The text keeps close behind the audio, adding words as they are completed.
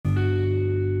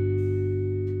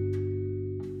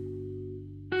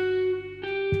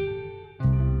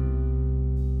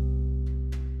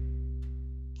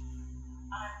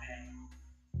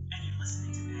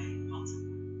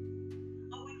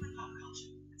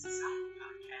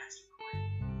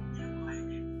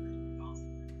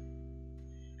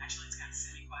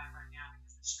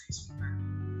street sweeper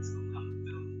is gonna come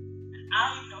through. And I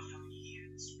don't even know if y'all can hear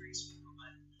the street sweeper,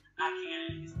 but I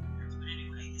can in his ears. But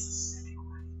anyway, it's a civic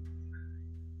right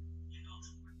in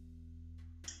Baltimore.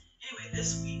 Anyway,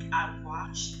 this week I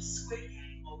watched Squid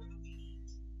Game over the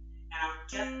weekend, and I'm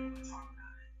definitely going to talk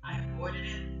about it. I avoided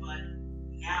it, but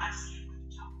now I just can't wait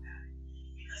to talk about it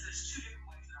because there's two different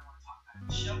ways that I want to talk about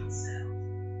it: the show itself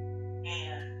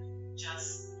and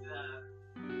just the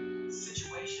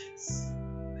situations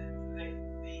that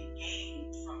they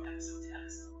gained from episode to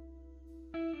episode,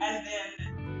 and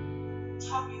then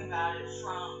talking about it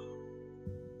from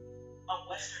a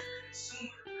Western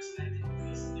consumer perspective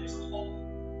because there's a whole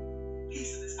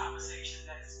piece of this conversation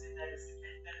that is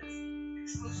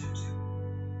exclusive to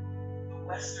the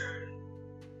Western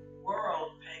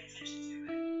world paying attention to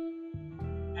it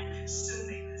and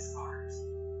consuming this art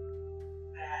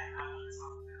that I want to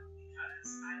talk about because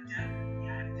I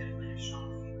definitely have strong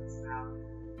feelings about,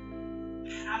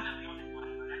 and I'm not the only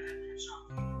one, but I definitely have strong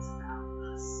feelings about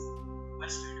us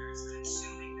Westerners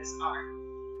consuming this art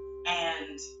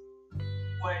and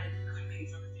what it could mean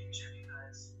for the future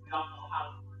because we all know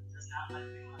Hollywood does not like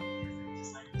new ideas, they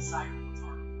just like recycle what's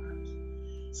already worked.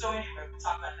 So anyway, we'll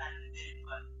talk about that in a minute,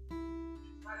 but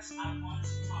first I want to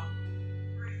talk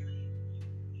briefly,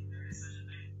 if there is such a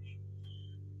thing,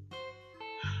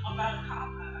 about a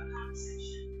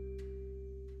conversation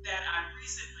that I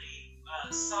recently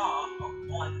saw on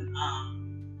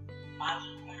my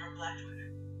little corner of Black Twitter,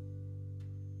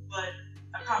 but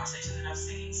a conversation that I've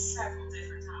seen several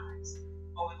different times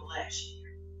over the last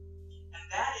year,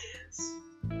 and that is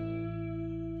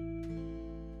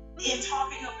in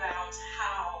talking about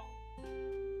how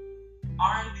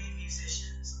R&B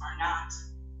musicians are not.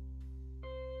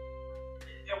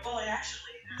 Well,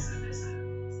 actually, there's a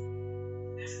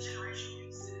generational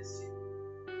piece to this too.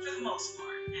 For the most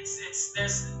part,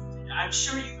 there's. I'm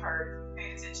sure you've heard,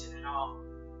 paid attention at all,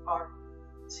 or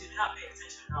to not pay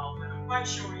attention at all, but I'm quite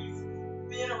sure you've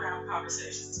been around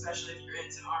conversations, especially if you're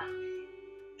into R&B,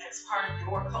 as part of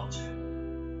your culture,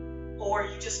 or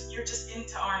you're just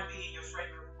into R&B in your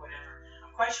friend group or whatever.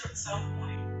 I'm quite sure at some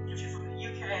point, if you're from the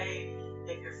UK,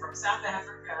 if you're from South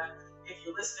Africa, if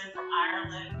you're listening from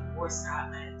Ireland or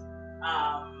Scotland,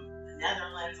 the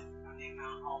Netherlands, I'm naming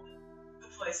out all the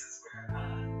places where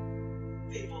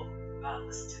people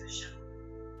listen to the show.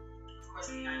 Of course,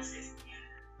 the United States and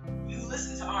Canada. You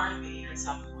listen to R&B at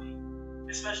some point,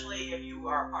 especially if you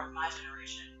are part of my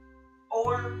generation,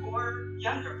 or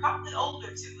younger, probably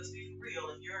older too. Let's be for real.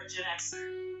 If you're a Gen Xer,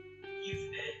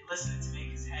 you've been listening to me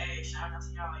because hey, shout out to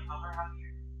y'all are out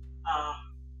here.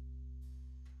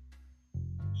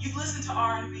 You've listened to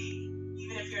R&B,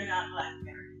 even if you're not Black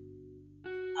American.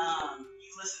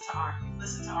 You've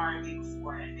listened to R&B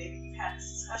before, and maybe you've had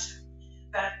this discussion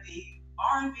that the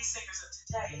R&B singers of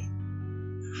today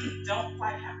don't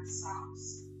quite have the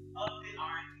sauce of the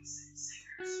R&B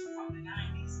singers from the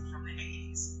 90s and from the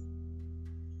 80s.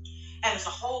 And there's a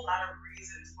whole lot of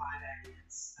reasons why that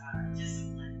is.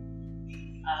 Discipline,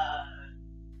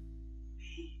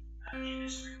 the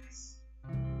industry's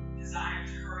desire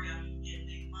to hurry up and get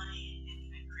big money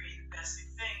and create the best big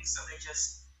things, so they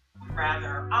just would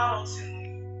rather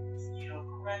auto-tune,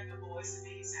 correct the voice to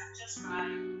make it sound just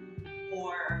right.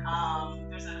 Or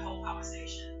there's a whole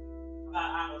conversation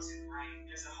about auto-tune, right?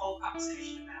 There's a whole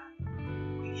conversation about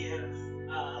we give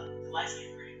the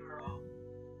light-skinned pretty girl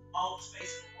all the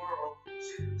space in the world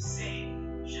to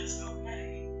sing just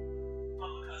okay, but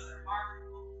because they're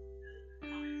marketable, the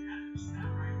company's not pushing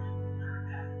that right now.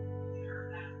 We heard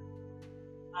that.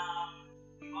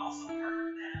 We've also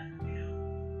heard that,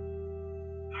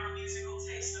 our musical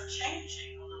tastes are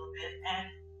changing a little bit, and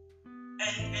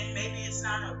maybe it's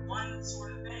not a one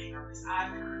sort of thing, or at least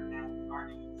I've heard that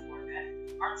argument before, that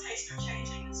our tastes are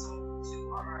changing, and so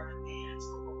too are the bands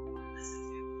or what we want to listen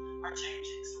to are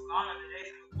changing. So gone are the days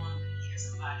that we want to hear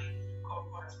somebody, quote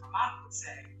unquote, as my mom would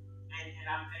say, and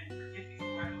forgive me for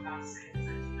what I'm about to say, because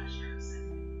I'm not sure to say,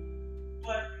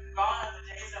 but gone are the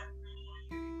days that we really want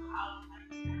to hear people holler like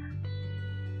that.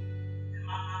 And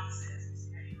my mama says it's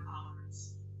Eddie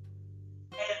hollers.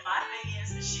 And my thing is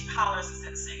that she hollers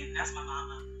instead of singing. That's my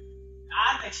mama.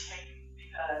 I think she hates me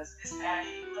because this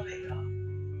Patty LaBelle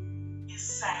is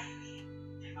singing,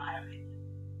 in my opinion.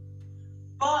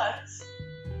 But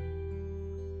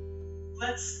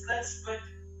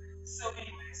so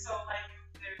anyway, so like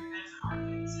there's an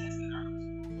argument that says that our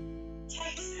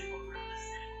taste in what we're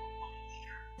listening, what we want to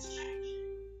hear is changing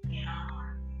in our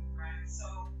R&B, right? So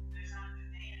there's not a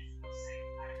demand for those same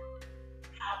type of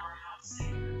powerhouse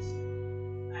singers,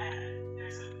 and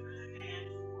there's a demand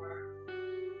for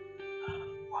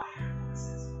quieter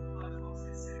voices, what folks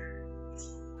consider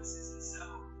peaceful voices, and so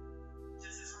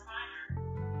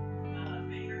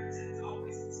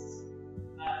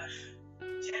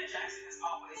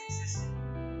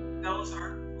those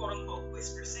are quote unquote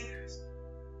whisper singers.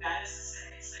 That is to say,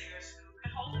 singers who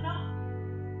can hold a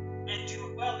note and do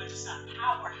it well. They're just not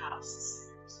powerhouse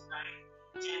singers, right?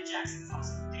 Janet Jackson is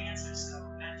also a dancer, so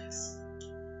that just,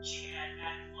 she had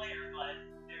that flair, but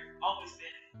there have always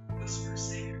been whisper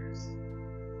singers.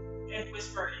 And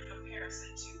whisper in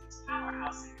comparison to these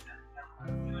powerhouse singers that we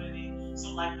know, you know what I mean?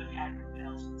 So like the Patrick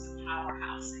Bell, she was a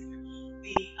powerhouse singer.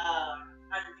 The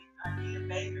Anita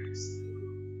Baker's,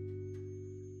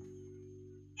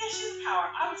 yeah, she's a power.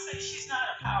 I would say she's not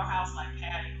a powerhouse like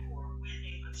Patty or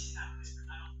Whitney, but she's not whisper.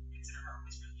 I don't consider her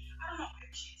whisper. I don't know,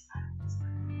 maybe she's not whisper.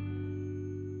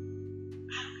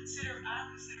 I don't consider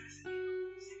Sanita a singer. She's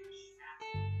not. I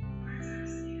consider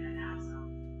Sanita an alto,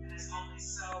 and it's only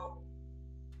so.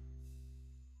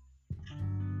 I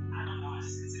don't know. I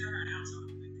just consider her an alto. I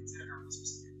don't even consider her a whisper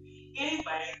singer.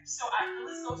 Anyway, so the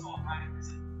list goes on, right?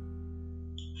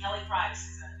 Kelly Price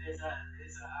is a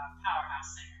powerhouse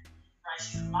singer, right?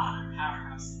 She's a modern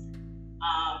powerhouse singer.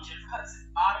 Jennifer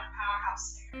Hudson, modern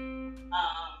powerhouse singer.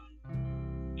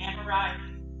 Amber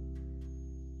Riley,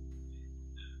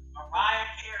 Mariah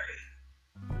Carey,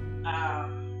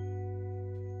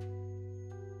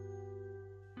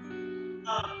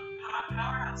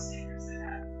 powerhouse singers that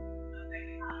have they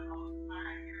kind of know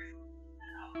Mariah Carey.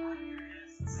 Mariah Carey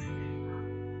has the same thing.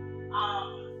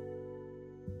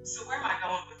 So where am I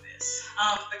going with this?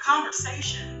 The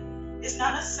conversation is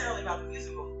not necessarily about the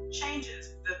musical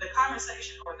changes. The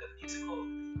conversation or the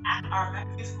our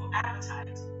musical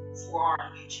appetite for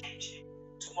R&B changing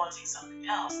to wanting something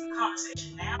else. The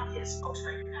conversation now is folks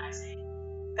recognizing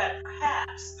that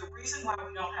perhaps the reason why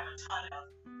we don't have a ton of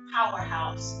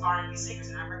powerhouse R&B singers,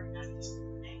 and I recognize this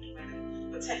name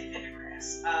women, but Teddy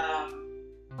Pendergrass,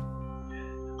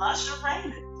 Usher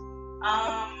Raymond,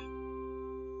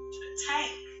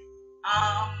 Tank.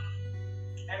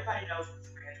 Everybody knows what's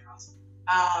the Randy Ross.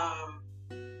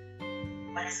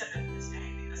 Like I said, this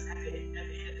name, because at the end of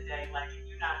the day, like if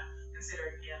you're not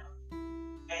considering him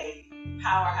a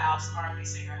powerhouse R&B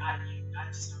singer, I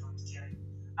just don't know what to tell you.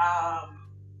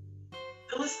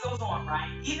 The list goes on, right?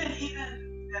 Even the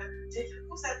particular,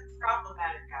 who's that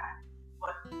problematic guy?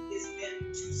 But is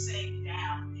meant to sing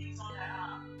down. He was on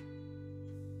that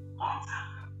long time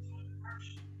ago. He was on the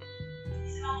commercial.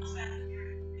 He's in almost that.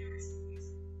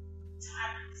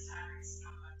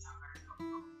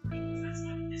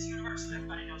 It's universal.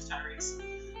 Everybody knows Tyrese,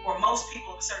 or most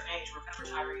people of a certain age remember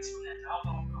Tyrese from that.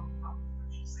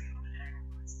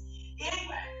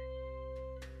 Anyway,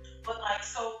 but like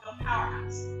so, the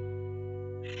powerhouse,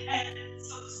 and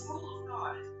so the school of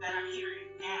thought that I'm hearing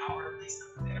now, or at least the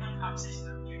prevailing conversation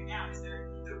that I'm hearing now, is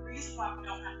the reason why we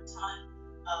don't have a ton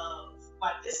of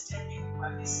why this decade,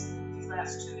 why these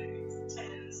last 2 decades, the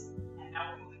 10s, and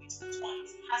now we're moving into the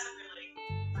 20s, hasn't really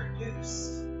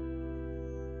produced.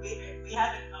 We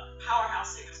haven't,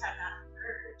 powerhouse singers have not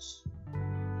emerged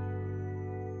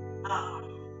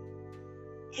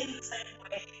in the same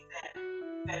way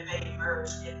that they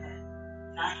emerged in the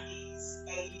 90s,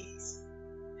 80s,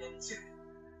 and to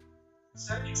a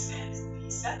certain extent the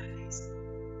 70s.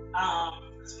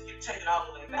 Because we can take it all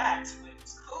the way back to when it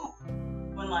was cool,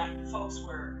 when like folks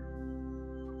were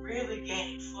really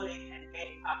gaining footing and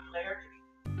gaining popularity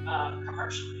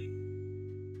commercially.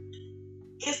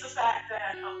 Is the fact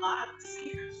that a lot of the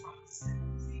singers from the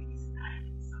 70s, 80s, and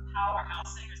 90s, the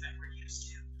powerhouse singers that we're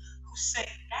used to, who sang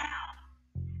down,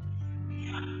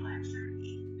 became out of the Black church.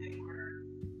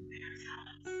 Their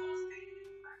talents was taken in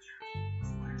the Black church. It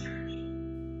was the Black church.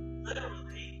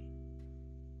 Literally,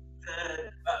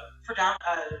 the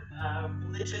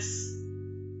religious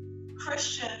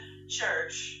Christian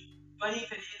church, but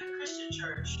even in the Christian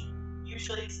church,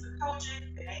 usually it's the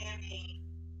Kojic, the AME,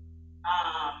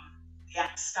 the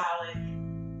Apostolic,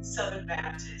 Southern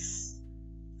Baptists,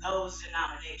 those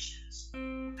denominations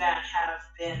that have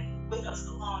been with us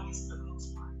the longest for the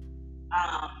most part.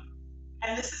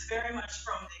 And this is very much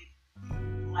from the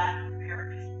Black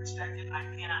American perspective. I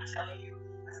cannot tell you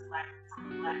from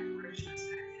a Black British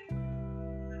perspective,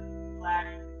 the Black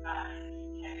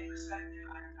UK perspective,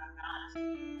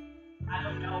 I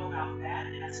don't know about that,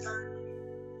 and I certainly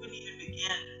wouldn't even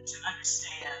begin to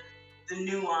understand the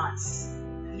nuances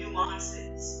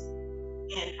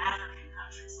in African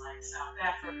countries like South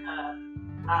Africa.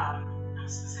 I'm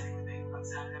specifically thinking about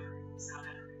South Africa. South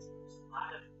Africa is a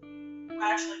lot of,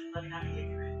 actually, let me not be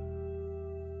ignorant,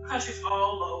 countries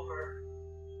all over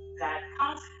that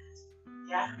continent,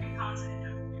 the African continent,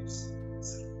 have produced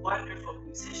some wonderful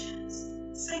musicians,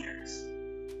 singers.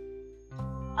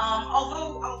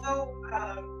 Although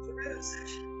the rhythm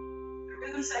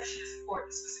section is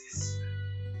important,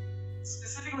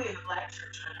 specifically in the Black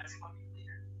church, and I just want to be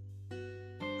clear.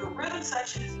 The rhythm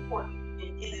section is important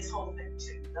in this whole thing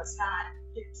too. Let's not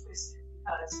get it twisted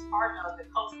because part of the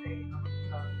cultivating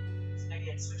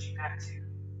again, switching back to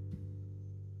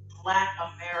Black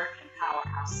American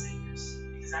powerhouse singers,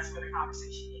 because that's where the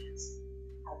conversation is,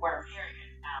 or where I'm hearing it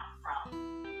from.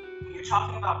 When you're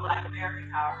talking about Black American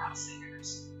powerhouse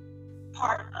singers,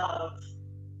 part of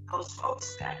those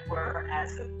folks that were,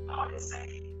 as the thought is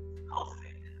saying,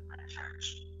 cultivated in the Black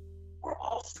church, were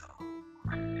also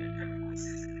credited their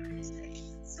voices and their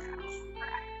presentations and styles were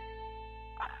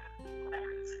crafted by the Black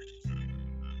organizations,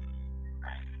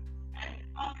 right? And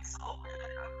it's over a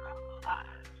lot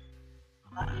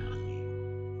of those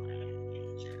people playing in the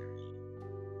church.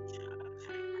 Charlie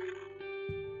Brown,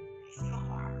 Macy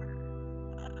Harper,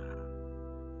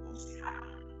 Lucy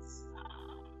Collins,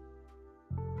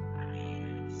 I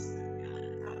mean, just a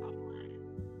really good one.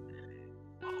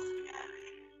 Folks we have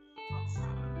folks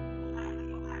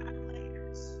from Ohio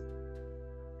players.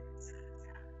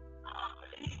 But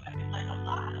anyway, like a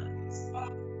lot of these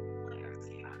players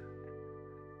came out,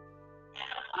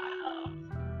 and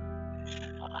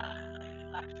a lot of like the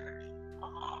Black church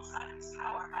alongside these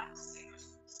powerhouse singers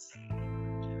who sing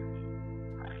in the church,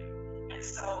 right? And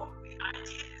so the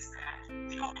idea is that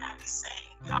we don't have these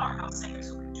same powerhouse singers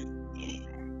who can do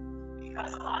anything,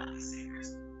 because a lot of these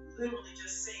singers literally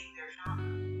just sing their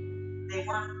genre. They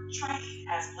weren't trained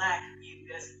as Black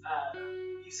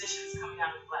musicians coming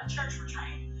out of the Black church were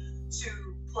trained to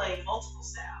play multiple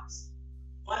styles.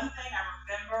 One thing I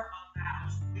remember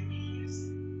about Whitney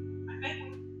Houston, I think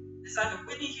it's either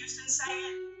Whitney Houston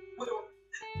saying it,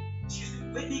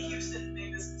 Whitney Houston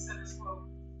made this quote,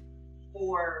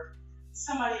 or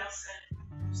somebody else said it,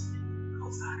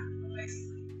 co-sign,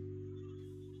 basically.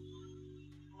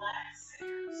 Black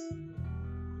singers who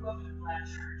grew up in the Black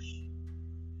church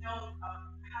know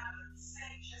how to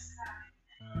sing just about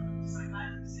anything. Just like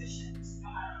Black musicians know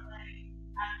how to play,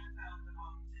 how to develop an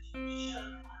all musicians should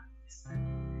know how to listen.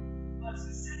 But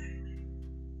specifically,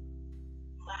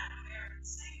 Black American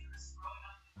singers growing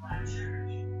up in the Black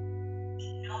church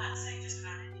know how to sing just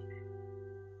about anything.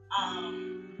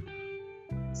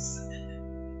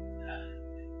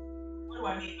 What do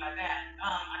I mean by that?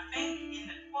 I think in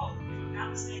the quote, if I'm not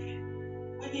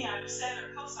mistaken, Whitney either said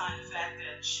or co-signed the fact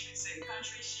that she could sing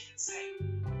country, she could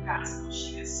sing gospel,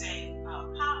 she could sing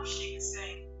pop, she could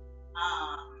sing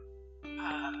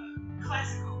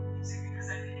classical music, because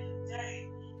at the end of the day,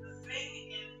 the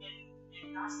thing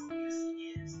in gospel music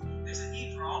is there's a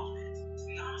need for all of it, to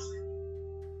be honest with you.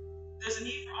 There's a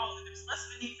need for all of it. There's less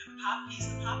of a need for the pop piece.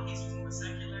 The pop piece was more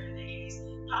secular in the 80s.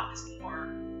 Pop is more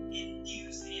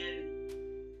infused in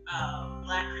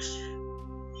Black Christian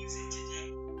music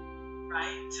today,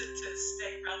 right? To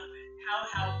stay relevant.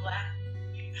 How Black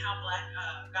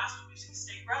gospel music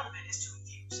stay relevant is to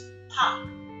infuse pop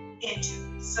into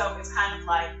it. So it's kind of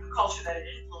like the culture that it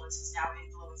influences now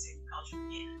influencing the culture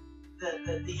again.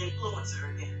 The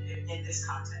influencer in this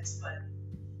context. But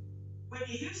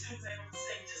Whitney Houston was able to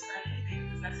sing just about anything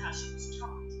because that's how she was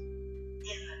taught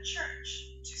in the church,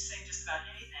 to sing just about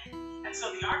anything. And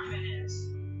so the argument is,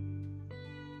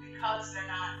 because they're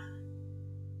not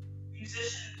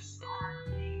musicians who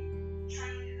aren't being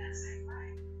trained in that same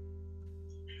way.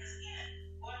 Because again,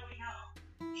 what do we know?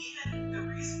 Even the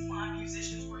reason why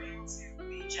musicians were able to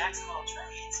be jacks of all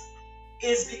trades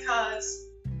is because,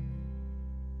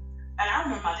 and I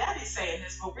remember my daddy saying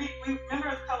this, but we remember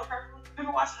The Color Purple?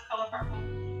 Remember watching The Color Purple?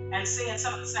 And seeing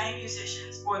some of the same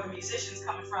musicians, or the musicians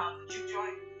coming from the juke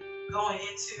joint, going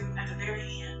into, at the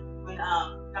very end, when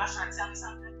God's Trying to Tell Me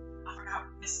Something, I forgot,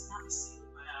 not Miss Celia,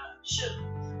 but Suge.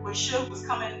 When Suge was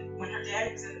coming, when her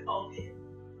daddy was in the pulpit,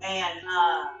 and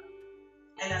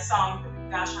that song,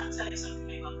 God's Trying to Tell You Something,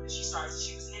 came up, and she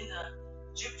was in the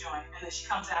juke joint, and then she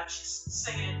comes out, and she's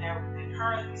singing in there, and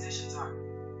her and the musicians are,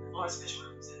 Lawrence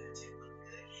Fishburne was in there too, looking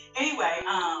good. Anyway,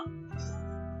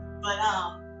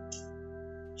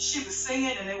 she was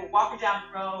singing, and they were walking down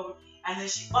the road, and then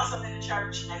she busts up in the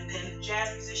church, and then the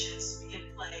jazz musicians begin to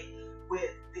play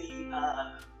with the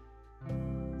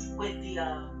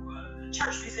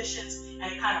church musicians,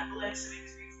 and it kind of blends to make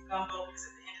this beautiful gumbo, because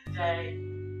at the end of the day,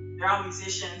 they're all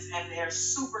musicians, and they're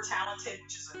super talented,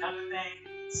 which is another thing.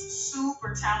 Some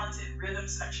super talented rhythm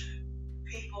section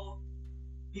people,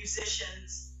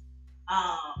 musicians,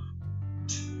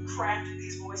 crafted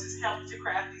these voices, helped to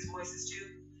craft these voices too.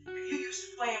 If you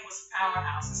used to playing with some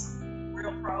powerhouses, some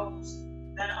real pros,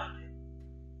 that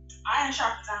iron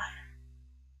sharpens iron.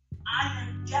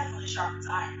 Iron definitely sharpens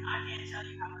iron. I can't tell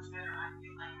you how much better I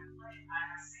feel like I play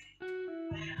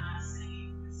when I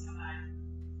sing with somebody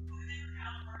who is a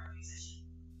caliber musician,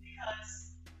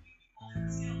 because you pull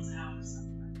the skills out of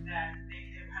something that they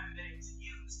haven't been able to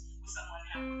use.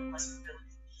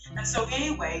 ability. And so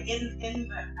anyway, in the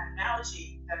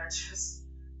analogy that I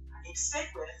need to stick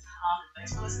with,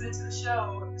 thanks for listening to the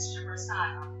show. If this is your first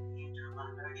time, I'm being a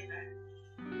lot, but I get back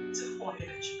to the point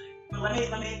eventually. But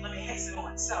let me hasten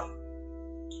on. So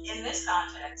in this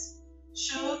context,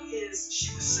 she was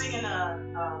singing a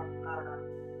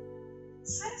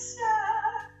sister,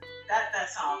 that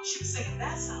song. She was singing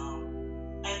that song,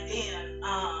 and then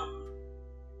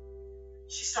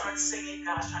she started singing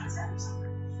God's Trying to Tell You Something.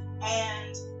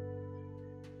 And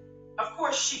of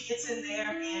course she gets in there,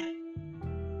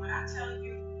 and when I tell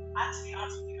you, to be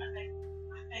honest with you, I think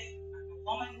the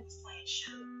woman who was playing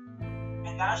Sugar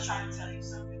and God's Trying to Tell You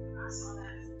Something, when I saw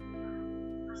that as a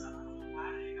first, I don't know why I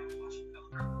didn't go watch the Color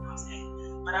Purple when I was 8,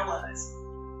 but I was.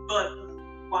 But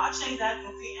watching that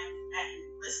movie and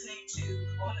listening to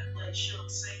the woman that played Sugar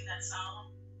sing that song,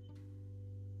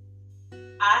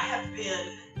 I have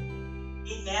been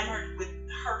enamored with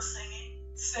her singing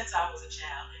since I was a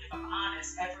child. And if I'm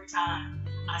honest, every time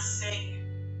I sing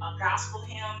a gospel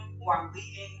hymn or I'm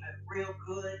leading a real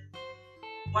good,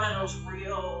 one of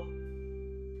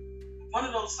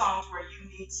those songs where you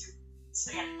need to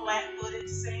stand flat-footed to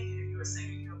sing. If you're a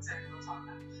singer, you know exactly what I'm talking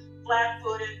about.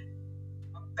 Flat-footed,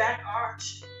 back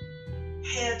arch,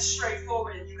 head straight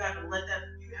forward, and you gotta let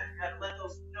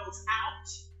those notes out.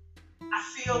 I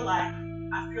feel like I'm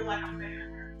better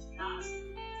than her, to be honest with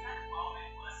you. That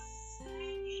woman was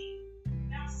singing.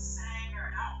 That was a singer.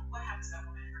 And I don't know what happened to that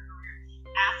woman in her career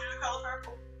after The Color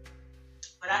Purple.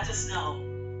 But I just know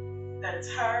that it's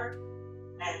her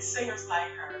and singers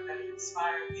like her that have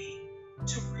inspired me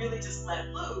to really just let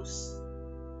loose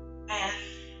and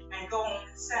go on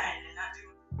and sing. And I do,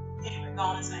 anyway, go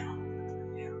on and sing.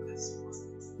 Because what's the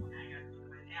point? I gotta put it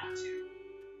right now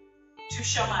to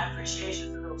show my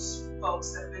appreciation for those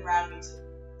folks that have been around me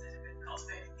that have been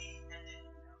cultivating me and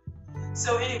didn't know.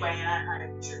 So anyway, I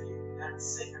attribute that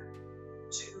singer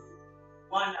to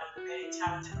one of the many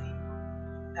talented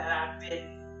people that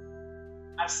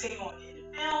I've seen on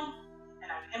in film,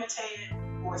 and I've imitated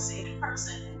or seen in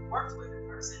person and worked with in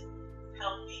person,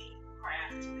 helped me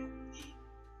craft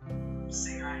the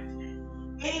singer I am today.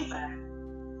 Anyway,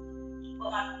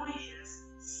 well, my point is,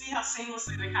 see how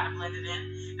seamlessly they kind of blended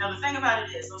in? Now, the thing about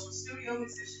it is, those were studio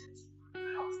musicians,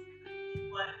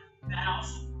 but that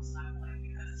also proves my point,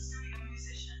 because a studio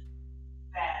musician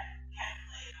that can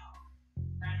play it all,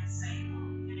 right, can sing it all.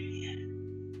 And again,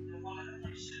 the woman that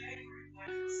plays Sugar went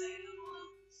from singing the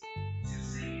blues to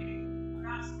singing a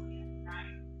gospel hymn,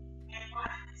 right? And why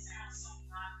did it sound so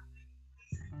logically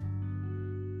pleasing?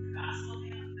 The gospel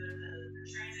hymn, the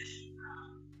transition from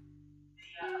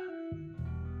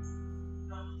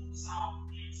the blues song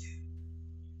into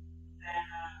that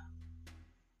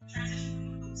transition from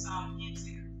the blues song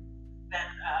into that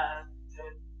the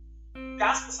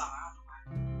gospel song. I don't know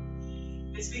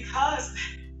why. It's because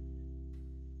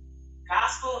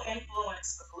gospel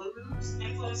influences the blues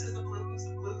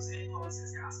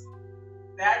influences gospel.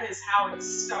 That is how it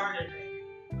started, baby.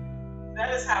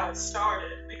 That is how it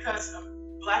started, because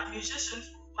black musicians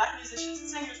and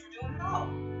singers were doing it all.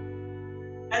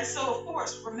 And so, of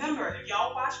course, remember, if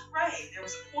y'all watched Ray, there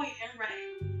was a point in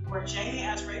Ray where Jamie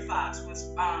as Ray Fox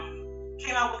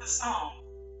came out with a song.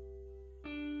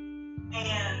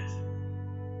 And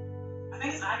I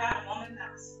think it's I Got a Woman,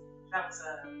 that was a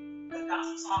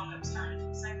gospel song that was turned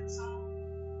into a secular song.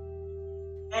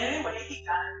 And anyway, he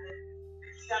got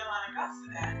a lot of guff for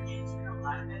that. He was real a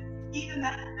lot of it. Even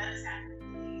that has happened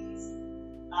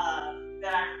in the 80s,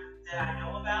 that I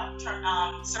know about.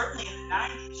 Certainly in the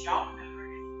 90s, y'all remember.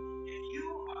 If you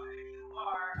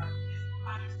are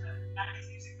 90s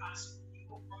music connoisseur, you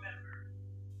will remember.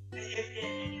 If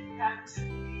you happen to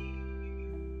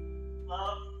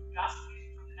love gospel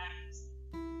music from the 90s,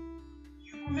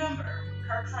 you remember when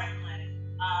Kirk Franklin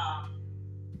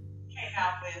came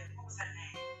out with, what was that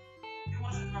name? It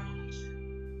wasn't Revolution.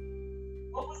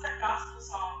 What was that gospel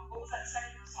song? What was that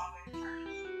secular song that he turned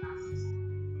into a gospel song?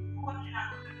 Who I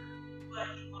cannot remember, but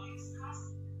he was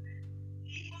gospel.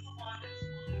 He was the one that was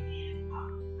pulling in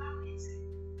pop music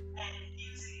and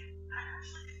using it. I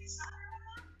actually think he's not there.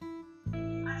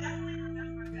 I definitely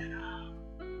remember that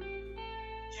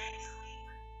James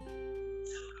Cleveland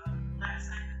took a last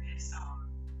night of his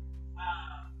song.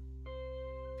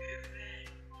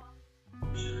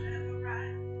 Should ever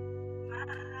write my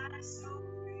life so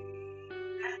free.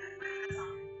 That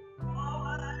song. Oh,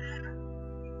 whatever.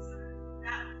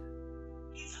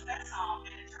 He took that song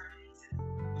and it turned it into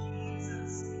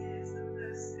Jesus is the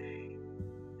best thing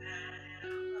that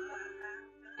ever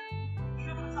happened. You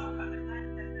know what I'm talking about?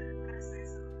 That say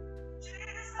so.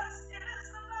 Jesus is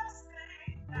the best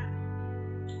thing that.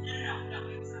 No,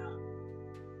 it was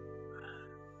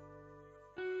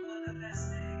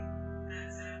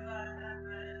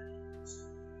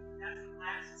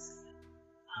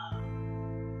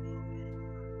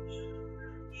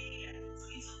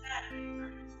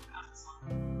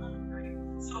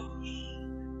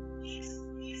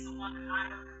And I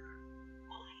remember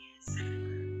pulling in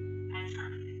secular and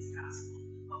turning it into gospel.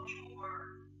 But people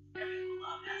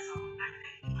loved that song. I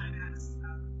think my gospel,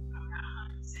 I'm not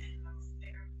 100%, but I was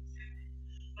very convicted.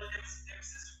 But there's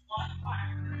this one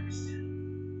choir that I used to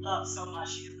love so much.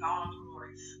 She has gone on to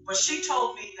glory. But she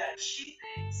told me that she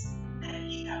thinks that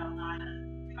he got a lot of,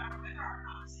 if I remember our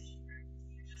conversation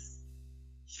correctly,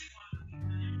 she wanted to be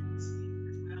an influence me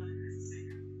as well as a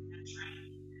singer and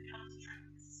trained and helped to train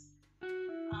us.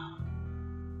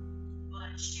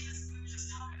 But we were just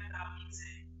talking about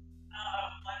music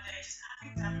one day, I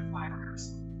think it was after choir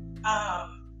rehearsal.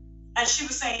 And she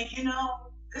was saying,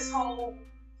 this whole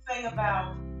thing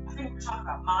about, I think we were talking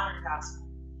about modern gospel.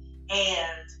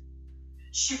 And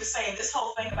she was saying this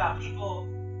whole thing about people,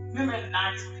 remember in the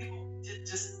 90s when people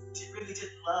really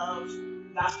didn't love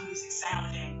gospel music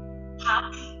sounding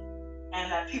poppy,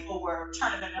 and that people were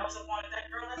turning their nose up on it. That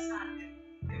girl, that's not it.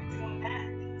 They were doing that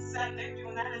in the 70s, they were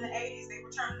doing that in the 80s. They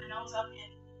were turning their nose up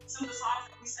in some of the songs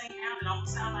that we sing now that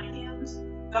almost sound like hymns.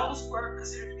 Those were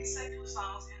considered to be secular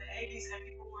songs in the 80s, and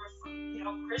people were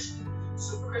from, Christian,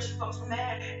 super Christian folks were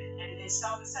mad at it, and it's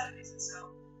still in the 70s. And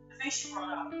so I think she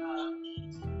brought up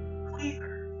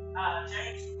Cleaver,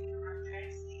 James Cleaver,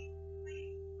 Cleveland.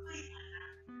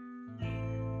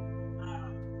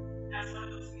 That's one of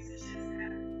those musicians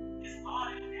that is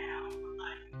lauded now,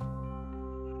 but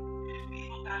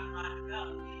people got locked up.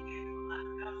 He gave them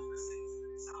locked up for singing some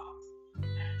of his songs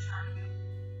and turning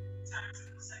some of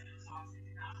the secular songs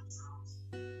into gospel songs.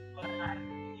 But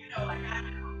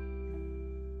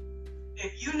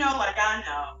if you know like I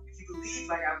know, if you believe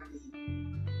like I believe,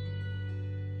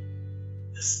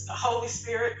 the Holy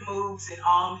Spirit moves in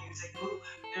all music.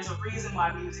 There's a reason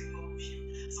why music moves you.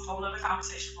 It's a whole other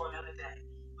conversation for another day.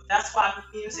 But that's why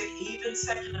music, even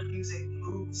secular music,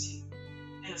 moves you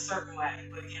in a certain way.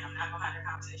 But again, I'm not going to have that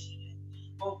conversation today.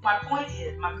 Well, my point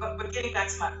is, but getting back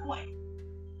to my point,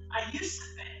 I used to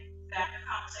think that the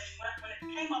conversation, when it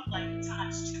came up like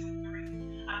times 2 and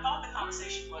 3, I thought the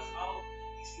conversation was,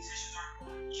 these musicians aren't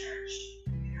going to church.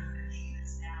 They're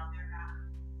heathens now. They're not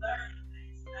learning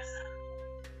things. That's not the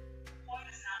point. The point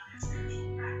is not their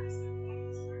spiritual practice. The point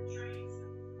is we're training them.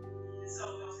 And so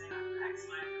those things I practice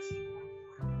my Christian point.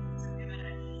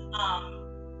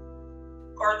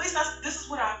 Or at least this is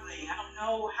what I'm thinking. I don't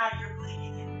know how you're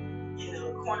thinking in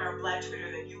the corner of Black Twitter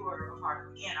that you are a part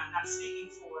of. Again, I'm not speaking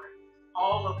for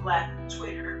all of Black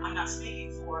Twitter. I'm not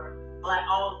speaking for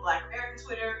all of Black American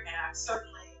Twitter, and I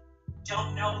certainly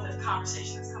don't know the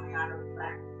conversation that's coming out of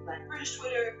Black British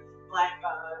Twitter, Black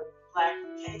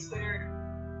UK Twitter,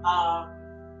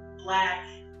 Black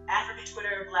African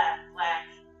Twitter, Black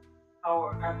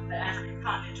or the African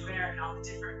continent Twitter, and all the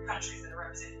different countries that are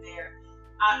represented there.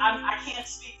 I can't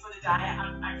speak for the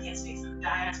I can't speak for the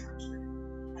diaspora Twitter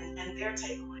and their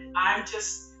take on it. I'm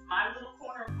just, my little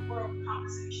corner of the world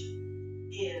conversation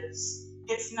is,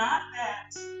 it's not that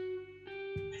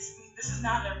this is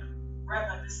not a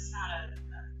reference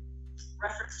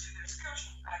to their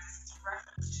spiritual practice. It's a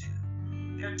reference to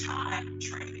their time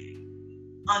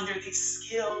training under these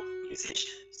skilled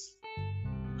musicians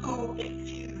who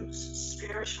infuse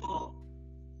spiritual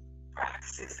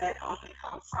practices that only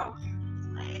come from you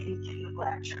playing in the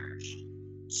Black church,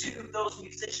 to those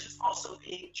musicians also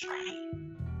being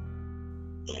trained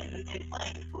in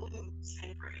playing blues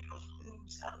and bringing those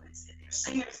blues elements in. Their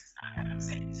singers is not having the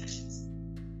same musicians.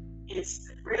 It's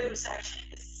the rhythm section,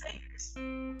 it's the singers,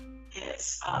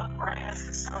 it's brass,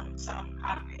 because some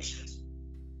congregations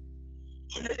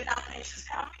in the denominations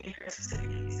now, being very specific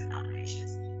in these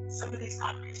denominations, some of these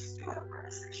congregations do have a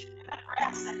brass section. And that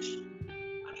brass section,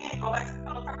 again, go back to the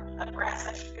color purple, that brass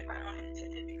section fit right on it,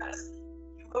 because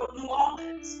you go to New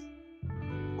Orleans,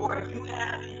 or if you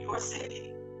have in your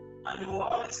city a New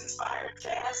Orleans inspired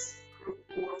jazz group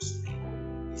or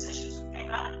musicians who came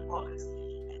out of New Orleans,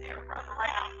 and they're running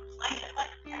around playing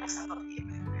like gas. I love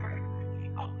people. They're very good.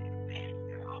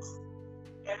 They're awesome.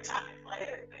 Every time they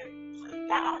play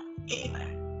down anyway.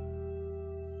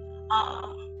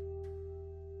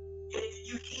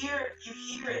 You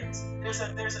hear it.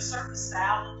 There's a certain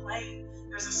style of playing.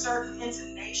 There's a certain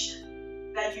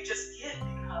intonation that you just get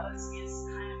because it's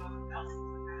kind of a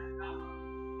melting kind of mellow.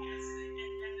 And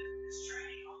this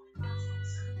training only comes from a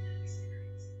certain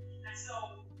experience. And so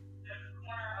the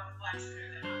corner of Black Twitter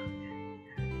that I'm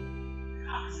in, the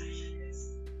conversation is,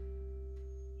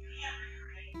 you can't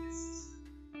recreate this system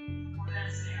or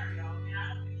that scenario, and I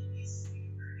don't think it needs to be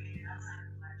recreated outside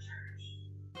of the Black church,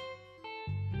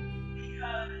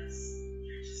 because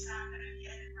you're just not going to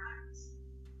get it right.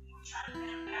 When we try to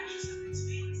manufacture some of these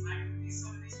feelings, like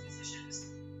some of these musicians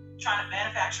trying to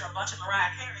manufacture a bunch of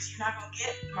Mariah Careys, you're not going to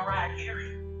get Mariah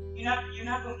Carey. you're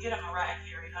not going to get a Mariah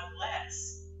Carey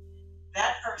unless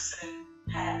that person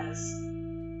has.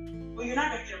 Well, you're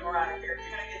not going to get a Mariah Carey.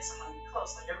 You're going to get someone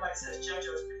close. Like everybody says,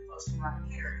 JoJo is pretty close to Mariah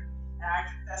Carey, and I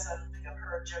confess I don't think I've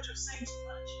heard JoJo sing too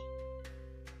much.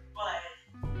 But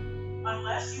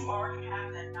unless you already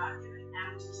have that God-given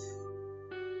aptitude,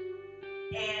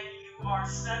 and you are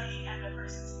studying at the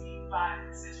person's feet by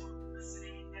essentially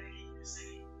listening and then you're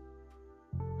singing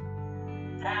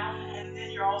down, and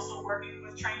then you're also working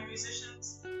with trained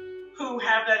musicians who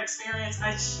have that experience.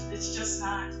 It's just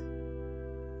not.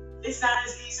 It's not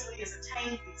as easily as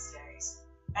attained these days.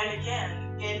 And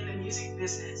again, in the music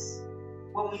business,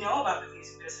 what we know about the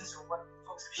music business, or what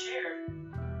folks have shared,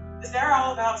 is they're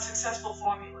all about successful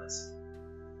formulas.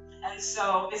 And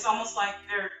so it's almost like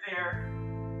they're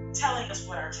telling us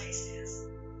what our taste is.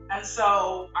 And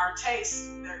so our taste,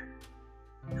 they're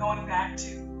going back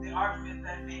to the argument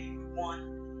that maybe we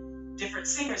want different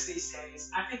singers these days.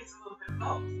 I think it's a little bit of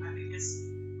both. I think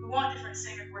we want different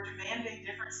singers. We're demanding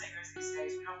different singers these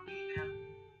days. We don't need them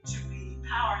to be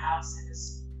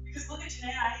powerhouses. Because look at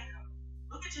Janae Aiko.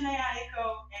 Look at Janae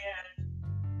Aiko and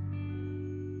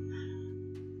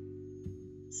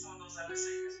some of those other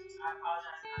singers. I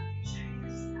apologize for not being shady.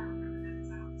 I don't remember that because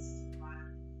I don't listen to a lot of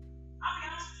it. I'll be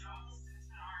honest with you, I'm listening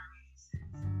to R&B these days.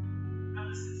 I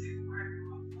listen to where I grew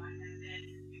up, and then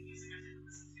the music I didn't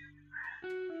listen to was rap.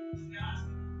 To be honest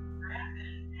with you, rap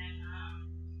and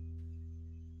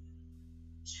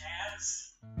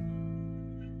jazz.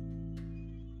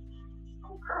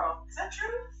 Oh, girl, is that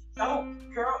true? Oh,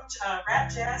 girl,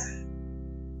 rap, jazz, and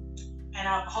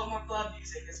Baltimore club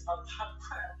music is what I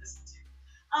listen to.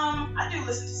 I do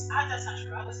listen to. That's not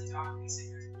true. I listen to R&B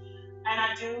singers, and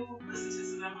I do listen to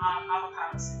some of them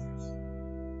avocado singers.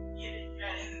 Yeah,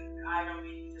 and I don't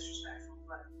mean to be disrespectful,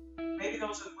 but maybe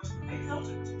those are whisper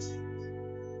singers.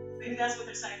 Maybe that's what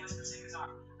they're saying whisper singers are.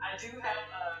 I do have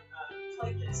a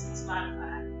playlist on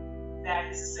Spotify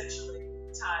that is essentially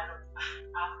titled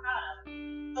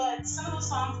avocado. But some of those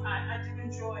songs I do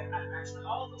enjoy. Actually,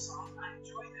 all of those songs I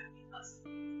enjoy them because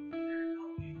they're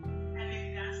melodic. And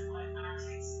maybe that's what our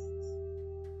taste is.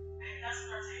 Maybe that's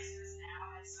what our taste is now.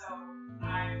 And so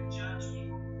I judge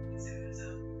people who consider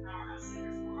themselves powerhouse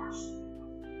singers who are harshly.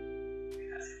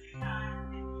 Because if you're not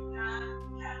Kelly,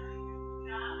 if you're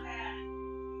not Patty,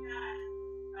 if you're not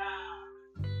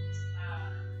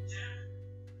Jennifer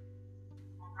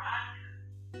or Ryan,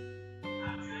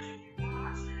 I'm judging you for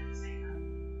harshly at the same time.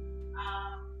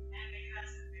 And maybe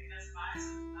that's bias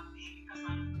of me because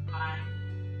my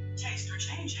tastes are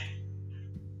changing.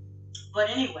 But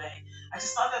anyway, I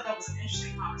just thought that was an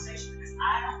interesting conversation because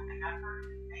I don't think I've heard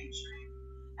it in the mainstream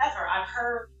ever. I've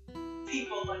heard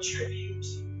people attribute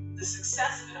the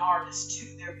success of an artist to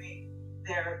their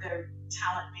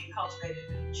talent being cultivated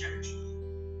in the church.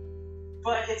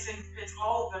 But it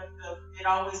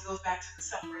always goes back to the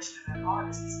celebration of that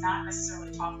artist. It's not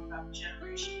necessarily talking about the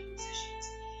generation of musicians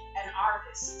and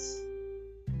artists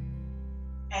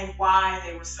and why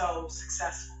they were so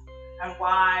successful and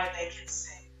why they can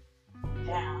sing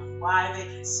down, why they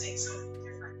can sing so many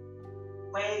different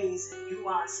ways and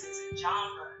nuances and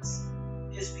genres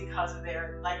is because of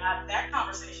that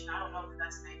conversation. I don't know if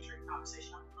that's a mainstream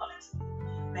conversation. I would love it to be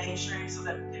mainstream so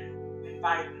that we can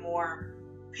invite more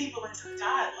people into the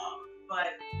dialogue.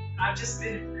 But I've just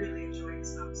been really enjoying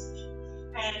this conversation.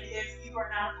 And if you are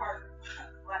not a part of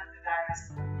the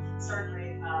diaspora, certainly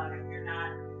if you're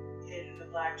not in the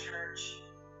Black church,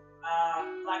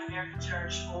 Black American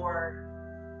church, or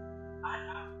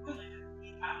I'm willing to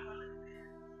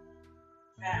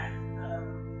bet that the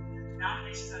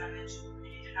denominations that I mentioned,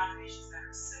 any denominations that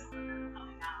are similar that are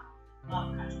coming out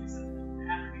of countries of the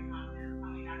African continent,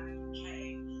 coming out of the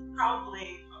UK, probably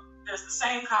there's the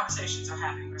same conversations are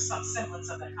happening, or some semblance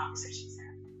of that conversation is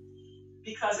happening.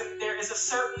 Because there is a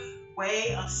certain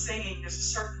way of singing, there's a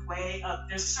certain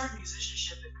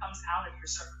musicianship that comes out of your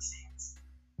circumstance.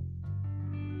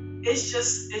 It's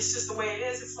just the way it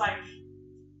is. It's like,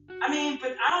 but I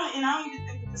don't even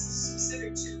think that this is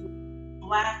specific to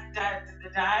the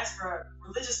diaspora,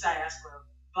 religious diaspora,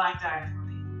 Black diaspora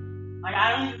people. Like,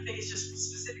 I don't even think it's just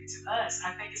specific to us.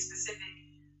 I think it's specific.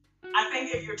 I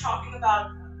think if you're talking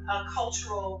about a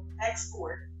cultural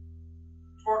export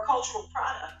or a cultural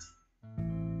product,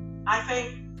 I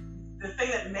think the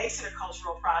thing that makes it a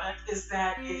cultural product is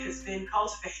that it has been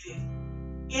cultivated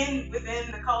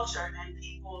within the culture, and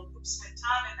people who spend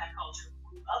time in that culture, who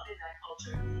grew up in that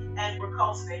culture, and were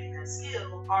cultivating that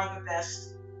skill are the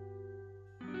best.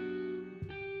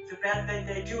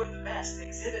 They do it the best. They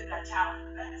exhibit that talent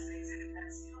the best. They exhibit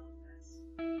that skill the best.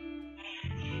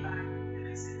 And anybody who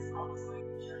makes it is almost like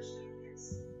the judge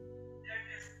thinks they're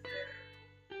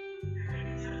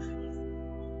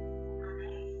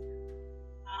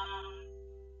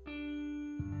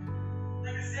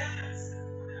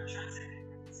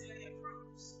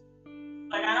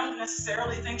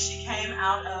necessarily think she came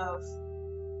out of.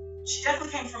 She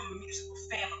definitely came from a musical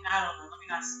family. I don't know. Let me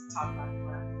not talk about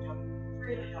what I don't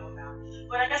really know about.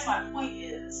 But I guess my point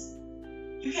is,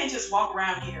 you can't just walk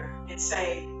around here and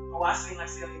say, "Oh, I sing like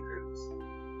Celia Cruz."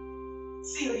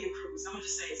 Celia Cruz. I'm gonna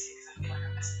just say it because I feel like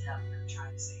I'm messing it up when I'm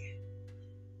trying to say it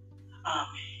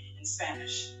in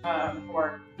Spanish,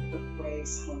 or the way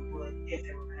someone would if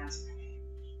they were pronouncing their name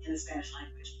in the Spanish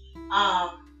language.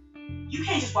 You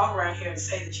can't just walk around here and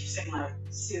say that you sing like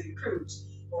Celia Cruz.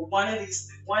 But one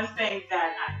thing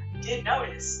that I did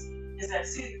notice is that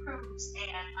Celia Cruz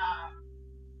and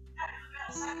had a little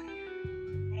outside here,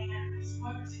 and this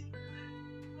one particular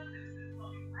clip that's been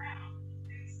floating around,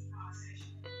 it's a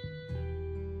conversation.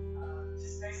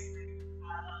 Just basically, I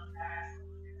love that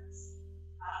because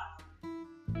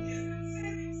it's been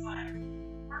saying things like,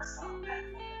 first off, that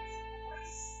woman's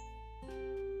voice,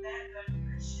 that the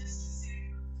shifts to Celia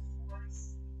Cruz's voice,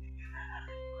 if you're not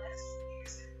blessed, you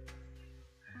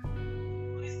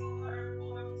can please pull her,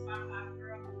 pull up with my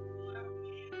girl, pull up with me,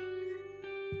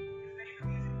 your favorite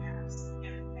music apps,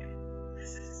 and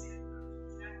listen to Celia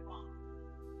Cruz. That woman.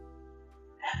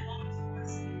 That woman's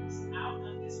voice is out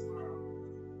of this world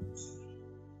to me,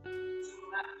 to a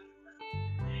lot of people.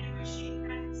 And she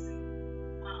practiced it.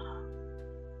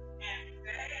 And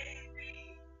baby,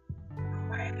 the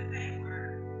way that they were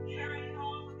carrying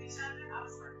on with each other, I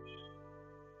was like,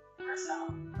 first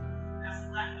off, that's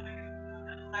black women,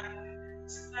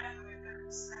 two black women that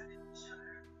respected each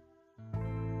other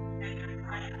and their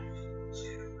craft to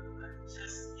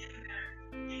just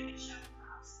getting each other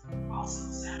props. Also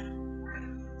sounded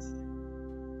really good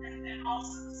together. And then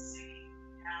also singing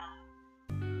down,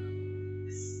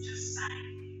 it's just sang.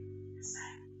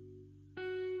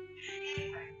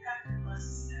 Anyway, God bless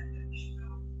us that you should go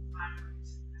find her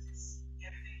music because it's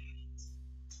everything you need.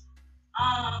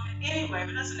 Anyway,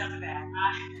 but that's enough of that. I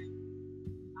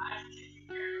get you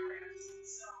carried away. I'm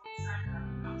just so excited about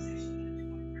the conversation that you're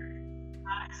going through. I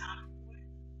time for it.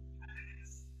 I think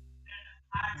it's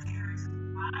I tear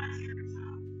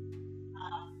top.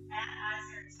 At I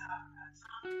tear top,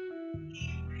 Tom, he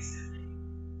recently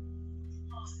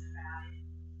posted about it.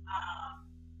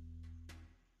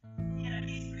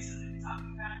 He's recently been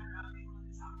talking about it, and other people have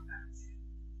been talking about it too.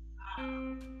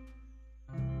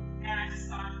 And I just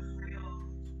thought it was real good.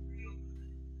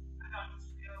 I thought it was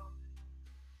real good.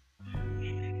 And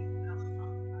anything else was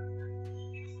talking about it.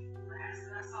 He was with the class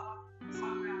that I saw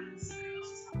talk about it, somebody else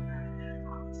was talking about it,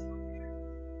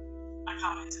 and I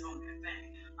commented on that thing.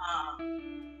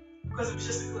 Because it was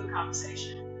just a good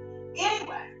conversation.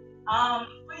 Anyway,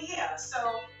 but yeah, so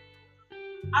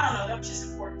I don't know, that was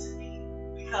just important to me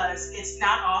because it's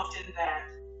not often that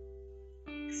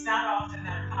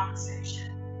a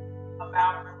conversation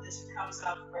about religion comes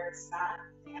up where it's not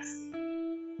nasty.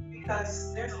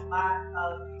 Because there's a lot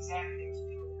of examining to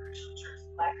do with the Christian church, the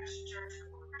Black Christian church,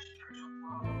 or the Christian church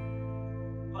overall.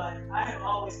 But I have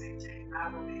always maintained, I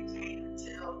will maintain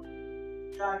until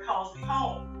God calls me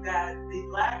home, that the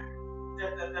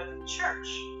church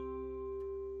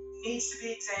needs to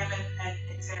be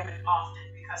examined often,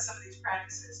 because some of these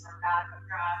practices are not of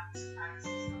God, these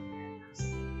practices of that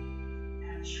person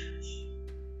and the church,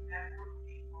 that group of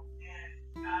people, and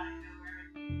God ain't nowhere.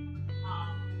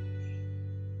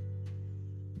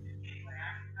 Anyway, I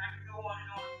can go on and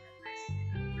on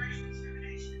with racial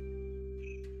discrimination,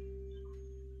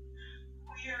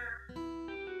 queer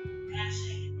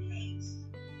bashing and hate,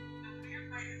 the weird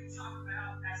way that we talk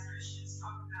about, as Christians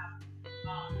talk about,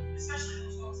 especially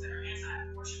those folks that are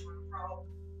anti-abortion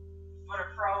but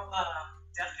are pro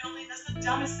death penalty. That's the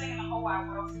dumbest thing in the whole wide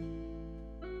world.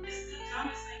 This is the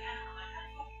dumbest thing ever. Like, how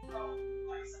do you gonna be pro,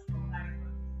 like some pro-life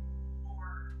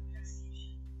or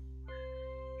execution?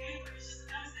 Anyway, it's just the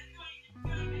dumbest thing. You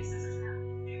don't even make sense of that.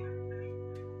 Anyway,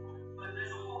 but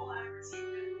there's a whole lot of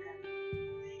critique that the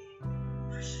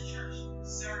Christian church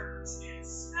deserves, and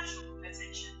special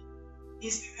attention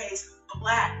needs to be paid to the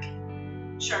Black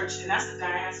church, and that's the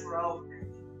diaspora over there.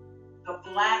 The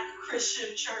Black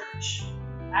Christian church,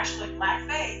 actually Black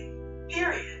faith,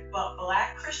 period, but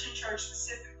Black Christian church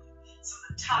specifically. Some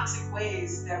of the toxic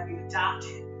ways that we've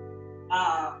adopted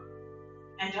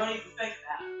and don't even think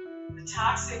about. The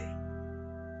toxic,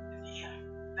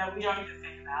 that we don't even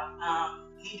think about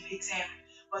need to be examined.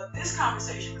 But this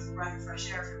conversation was a breath of fresh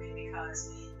air for me because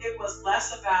it was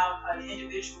less about an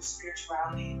individual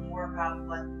spirituality and more about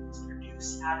what was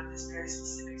produced out of this very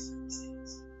specific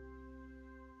circumstance.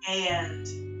 And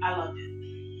I loved it.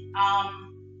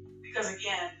 Because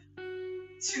again,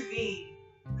 to me,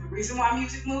 the reason why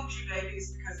music moves you, baby,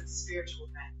 is because it's a spiritual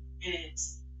thing. And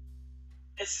it's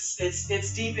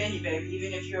deep in you, baby.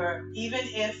 Even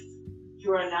if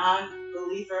you're a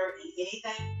non-believer in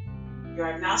anything, you're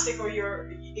agnostic, or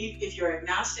if you're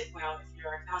agnostic, well, if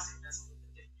you're agnostic, that's a little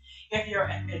bit different. If you're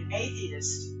an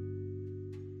atheist,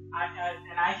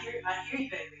 and I hear you,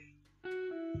 baby.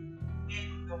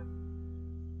 In the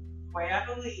way I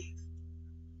believe,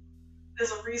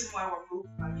 there's a reason why we're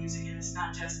moved by music, and it's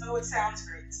not just, oh, it sounds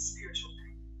great. It's a spiritual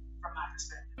thing, from my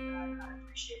perspective. I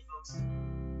appreciate folks who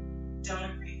don't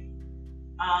agree.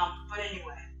 But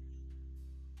anyway,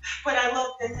 but I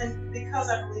love, and because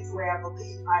I believe the way I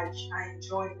believe, I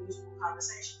enjoy musical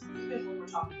conversations, even when we're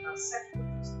talking about secular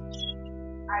music.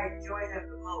 I enjoy them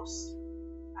the most.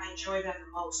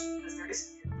 Because there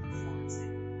isn't a performance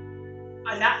there.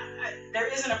 There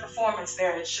isn't a performance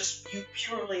there. It's just you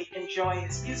purely enjoying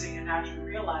this music and not even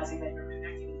realizing that you're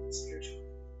connecting with the spiritual.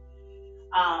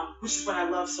 Which is what I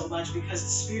love so much, because the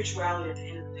spirituality at the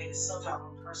end of the day is so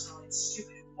doggone personal. It's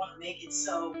stupid. We want to make it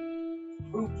so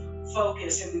group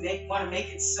focused, and we want to make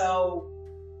it so,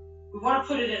 we want to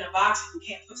put it in a box, and we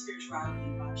can't put spirituality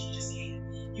in a box. You just can't.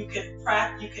 You can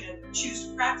choose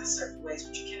to practice certain ways,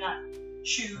 but you cannot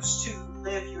choose to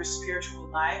live your spiritual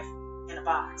life in a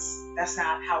box. That's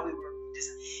not how we were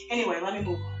designed. Anyway, let me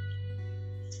move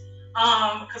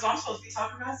on. Because I'm supposed to be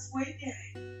talking about Squid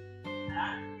Game.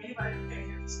 Anybody who came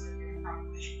here for Squid Game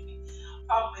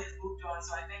probably has moved on.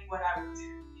 So I think what I would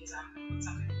do is I'm going to put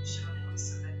something in the show notes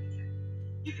so that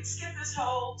you can skip this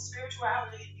whole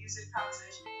spirituality and music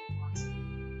conversation if you want to.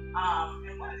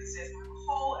 And one of these days, we'll have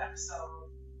a whole episode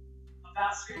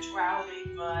about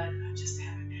spirituality, but I just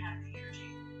haven't had the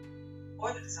energy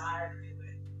or the desire to do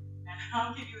it. And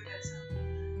I'll give you a heads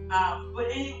up. But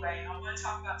anyway, I want to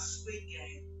talk about Squid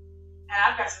Game. And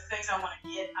I've got some things I want to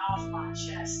get off my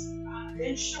chest.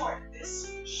 In short,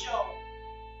 this show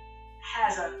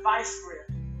has a vice grip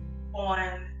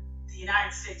on the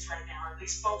United States right now, or at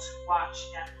least folks who watch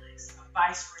Netflix, a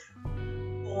vice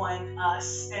grip on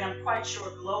us. And I'm quite sure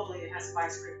globally it has a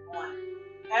vice grip on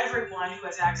everyone who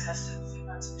has access to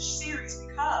the series,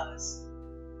 because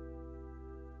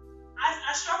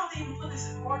I struggle to even put this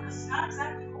in horror, because it's not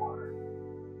exactly horror.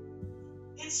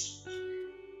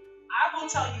 I will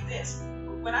tell you this,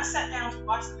 when I sat down to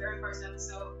watch the very first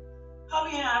episode,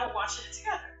 Hubby and I were watching it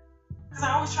together. Because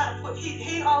I always try to put,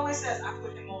 he always says I'm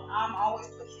always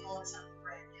putting him on something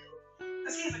brand new.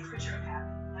 Because he's a creature of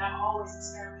habit. And I'm always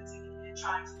experimenting and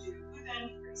trying to do,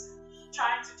 within reason,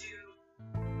 trying to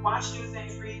watch new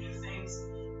things, read new things,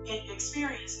 and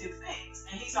experience new things.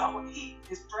 And he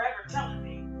is forever telling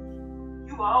me,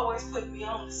 you always put me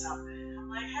on to something. And I'm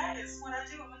like, hey, this is what I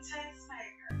do. I'm a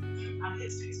tastemaker. I'm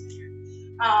his tastemaker.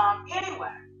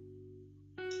 Anyway,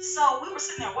 so we were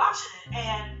sitting there watching it,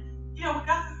 and we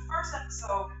got through the first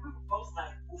episode, and we were both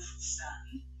like, oof,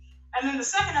 stunned. And then the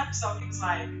second episode, he was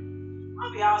like,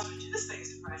 I'll be honest with you, this thing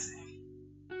is depressing.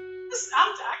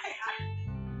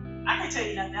 I can't tell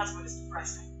you nothing else, but it's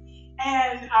depressing.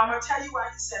 And I'm going to tell you why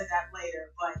he said that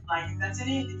later, but if that's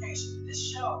any indication,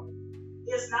 this show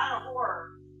is not a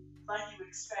horror like you would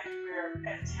expect, where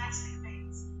fantastic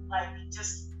things,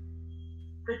 just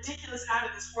ridiculous, out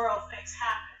of this world things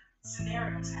happen,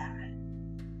 scenarios happen.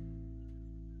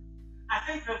 I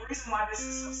think the reason why this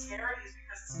is so scary is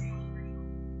because it's feels real.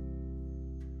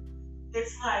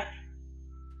 It's like,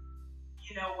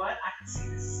 you know what, I can see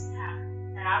this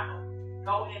happen, and I will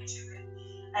go into it,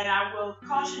 and I will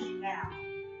caution you now.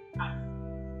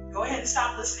 Go ahead and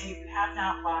stop listening if you have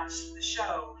not watched the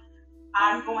show.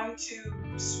 I'm going to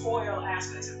spoil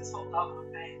aspects of this whole dogma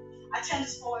thing. I tend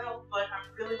to spoil, but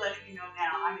I'm really letting you know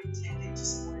now I'm intending to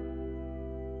spoil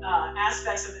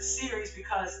aspects of the series,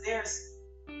 because there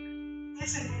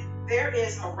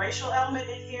is a racial element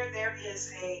in here. There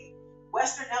is a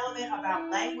Western element about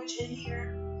language in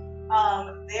here.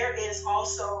 There is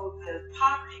also the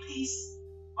poverty piece.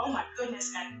 Oh my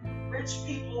goodness! And rich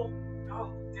people.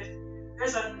 Oh,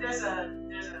 there's an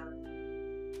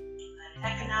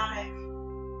economic.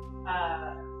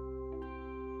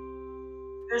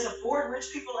 There's a bored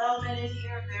rich people element in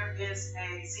here. There is a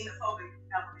xenophobic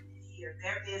element in here.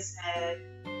 There is an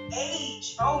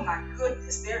age. Oh my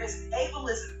goodness. There is an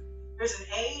ableism. There's an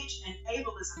age and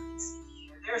ableism piece in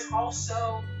here. There's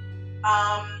also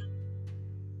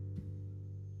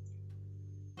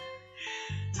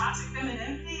toxic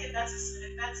femininity.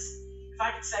 If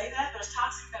I could say that, there's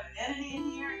toxic femininity in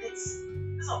here. There's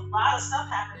a lot of stuff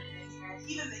happening in here. And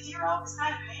even the hero is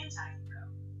kind of an anti-hero,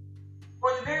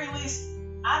 or at the very least,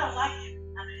 I don't like him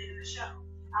at the end of the show.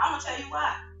 I'm gonna tell you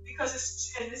why. Because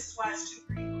this is why it's too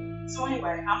real. So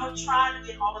anyway, I'm gonna try to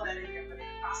get all of that in here, but in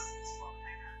the process, it's going to.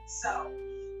 So,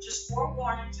 just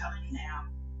forewarning, telling you now.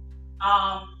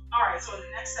 All right, so in the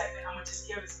next segment, I'm gonna just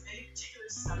give as many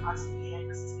particulars as I possibly can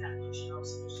because it's a Netflix show,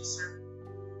 so there's just certain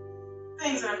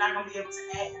things that I'm not gonna be able to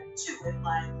add to it,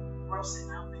 like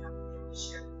roasting. I don't think I'm gonna be able to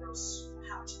share the roast,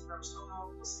 how to roast. Don't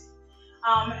know. We'll see.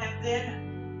 And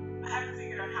then I haven't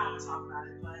figured out how I'm gonna talk about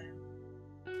it, but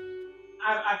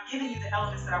I've given you the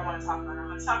elements that I want to talk about.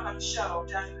 I'm gonna talk about the show,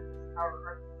 definitely,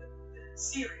 or the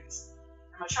series.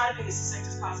 I'm gonna try to be as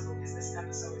succinct as possible because this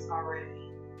episode is already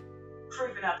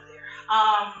proven up there.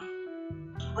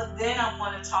 But then I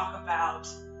want to talk about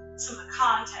some of the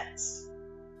context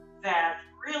that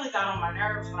really got on my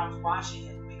nerves when I was watching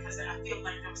it because I feel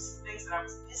like there was some things that I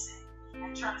was missing. And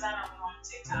it turns out I went on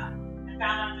TikTok and found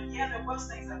out that, yeah, there was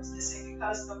things I was missing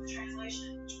because of the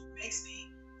translation, which makes me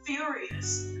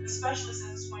furious, especially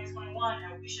since it's 2021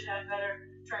 and we should have better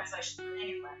translation. But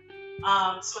anyway,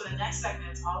 so the next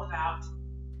segment is all about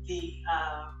the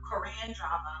Korean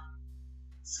drama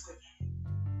Squid Game.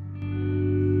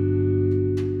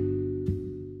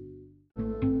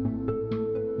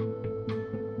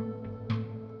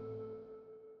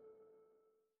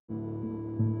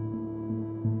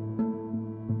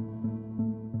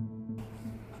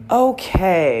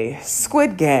 Okay,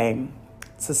 Squid Game.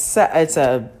 It's a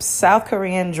South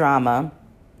Korean drama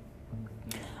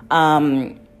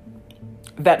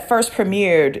that first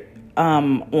premiered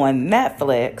on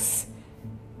Netflix,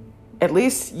 at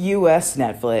least U.S.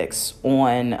 Netflix,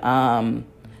 on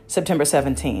September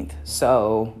 17th,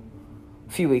 so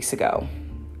a few weeks ago.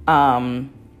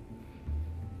 And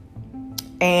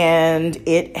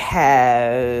it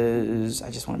has, I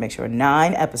just want to make sure,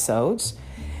 9 episodes.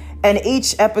 And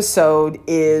each episode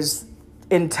is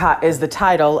the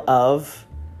title of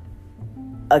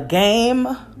a game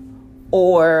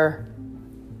or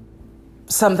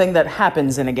something that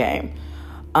happens in a game.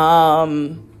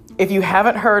 If you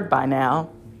haven't heard by now,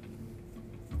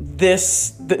 the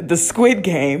Squid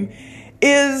Game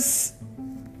is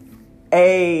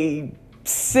a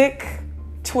sick,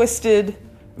 twisted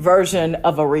version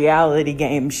of a reality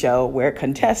game show where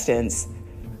contestants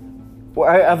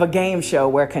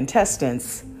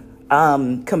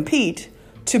compete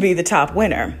to be the top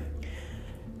winner.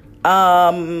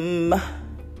 Let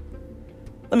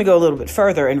me go a little bit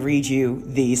further and read you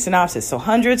the synopsis. So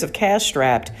hundreds of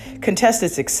cash-strapped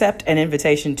contestants accept an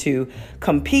invitation to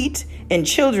compete in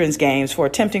children's games for a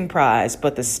tempting prize,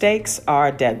 but the stakes are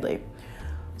deadly.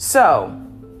 So,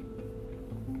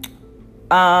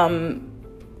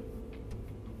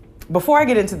 before I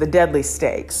get into the deadly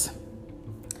stakes,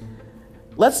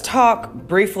 let's talk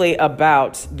briefly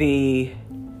about the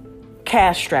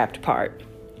cash-strapped part.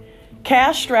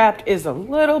 Cash-strapped is a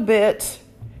little bit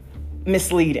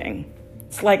misleading.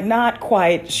 It's like not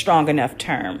quite strong enough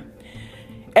term.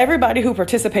 Everybody who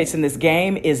participates in this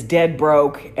game is dead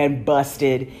broke and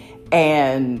busted,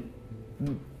 and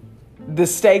the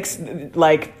stakes,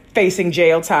 like facing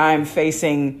jail time,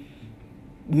 facing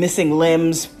missing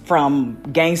limbs from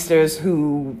gangsters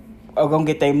who are gonna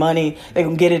get their money. They're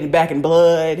gonna get it back in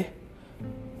blood.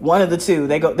 One of the two.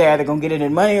 They're gonna get it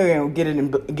in money or they're gonna get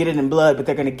it in blood, but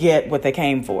they're gonna get what they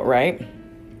came for, right?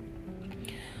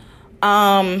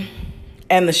 And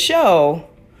the show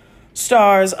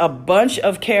stars a bunch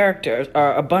of characters,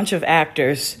 or a bunch of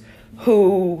actors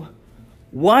who,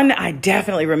 one, I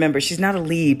definitely remember. She's not a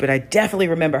lead, but I definitely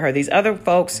remember her. These other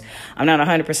folks, I'm not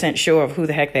 100% sure of who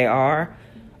the heck they are,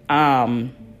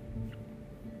 other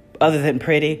than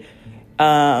pretty.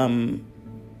 But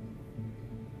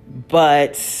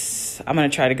I'm going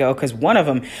to try to go because one of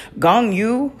them, Gong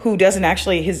Yu, who doesn't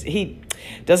actually, he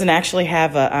doesn't actually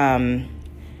have a,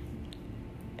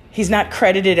 he's not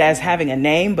credited as having a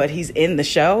name, but he's in the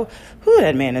show. Whew,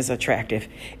 that man is attractive.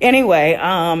 Anyway,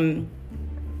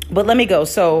 but let me go.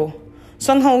 So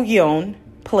Sung Ho Yeon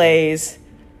plays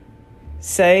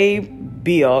Se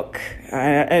Byuk.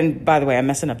 And by the way, I'm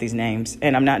messing up these names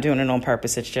and I'm not doing it on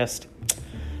purpose. It's just,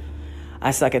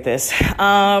 I suck at this.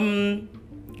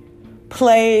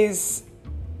 Plays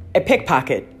a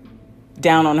pickpocket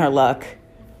down on her luck.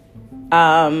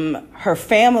 Her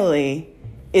family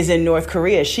is in North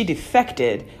Korea. She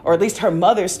defected, or at least her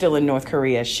mother's still in North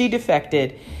Korea. She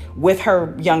defected with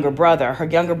her younger brother. Her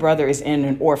younger brother is in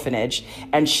an orphanage,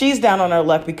 and she's down on her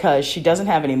luck because she doesn't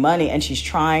have any money, and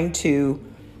she's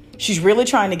really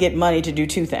trying to get money to do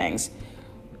 2 things.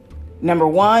 Number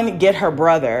 1, get her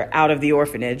brother out of the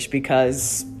orphanage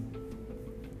because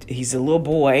he's a little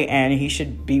boy and he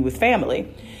should be with family.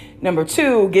 Number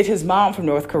 2, get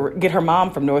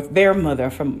their mother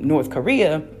from North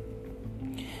Korea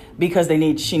because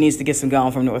she needs to get some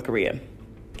gone from North Korea.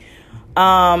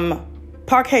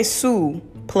 Park Hae-soo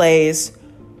plays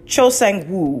Cho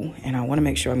Sang-woo, and I want to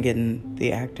make sure I'm getting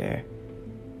the actor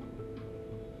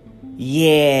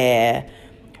Yeah.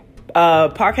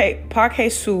 Park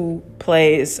Hae-soo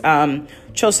plays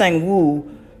Cho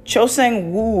Sang-woo. Cho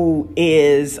Sang-woo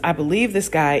is, I believe this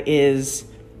guy is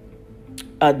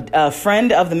a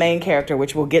friend of the main character,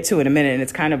 which we'll get to in a minute, and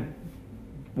it's kind of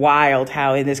wild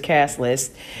how in this cast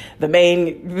list the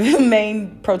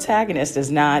main protagonist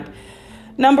is not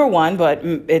number one, but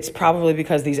it's probably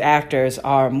because these actors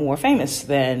are more famous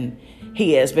than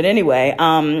he is. But anyway,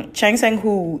 Chang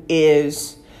Sang-woo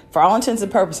is, for all intents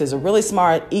and purposes, a really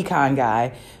smart econ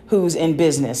guy who's in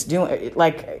business, doing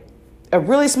like a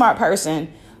really smart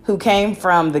person who came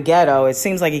from the ghetto. It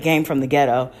seems like he came from the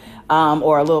ghetto,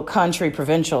 or a little country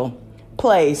provincial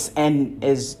place, and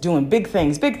is doing big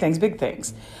things.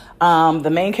 The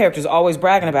main character is always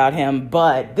bragging about him,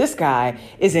 but this guy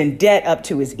is in debt up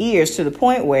to his ears, to the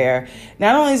point where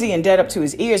not only is he in debt up to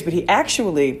his ears, but I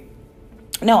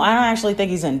don't actually think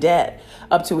he's in debt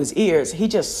up to his ears. He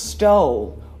just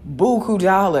stole buku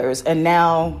dollars, and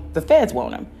now the feds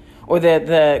want him, or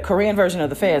the Korean version of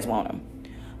the feds want him.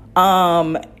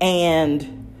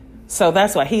 And so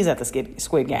that's why he's at the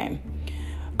Squid Game.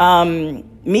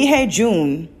 Mi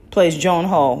Jun plays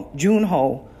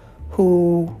Junho,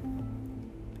 who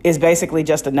is basically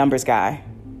just a numbers guy.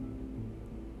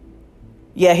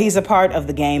 Yeah, he's a part of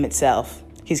the game itself.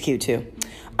 He's cute too.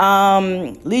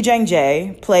 Lee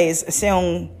Jang-jae plays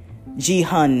Seong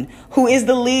Ji-hun, who is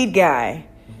the lead guy.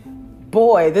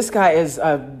 Boy, this guy is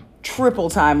a quadruple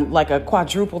time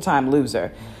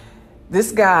loser.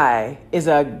 This guy is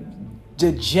a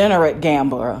degenerate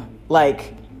gambler.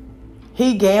 Like,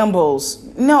 he gambles.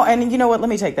 No, and you know what? Let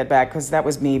me take that back, because that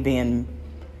was me being...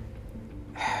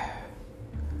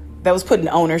 That was putting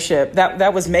ownership.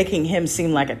 That was making him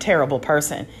seem like a terrible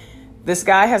person. This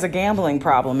guy has a gambling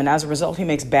problem, and as a result, he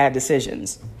makes bad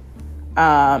decisions.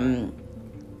 Gambles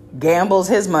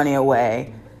his money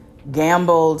away.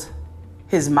 Gambled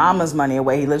his mama's money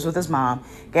away. He lives with his mom.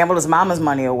 Gambled his mama's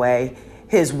money away.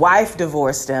 His wife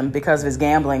divorced him because of his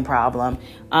gambling problem.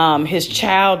 His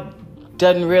child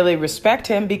doesn't really respect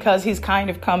him because he's kind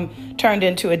of turned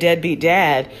into a deadbeat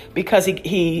dad, because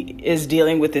he is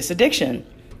dealing with this addiction,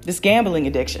 this gambling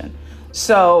addiction.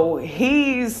 So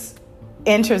he's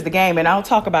enters the game, and I'll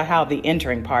talk about how the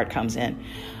entering part comes in.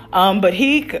 But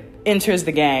he enters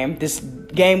the game, this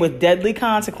game with deadly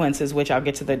consequences, which I'll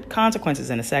get to the consequences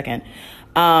in a second.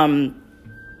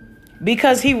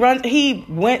 Because he's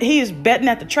betting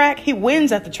at the track. He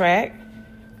wins at the track.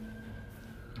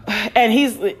 And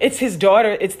it's his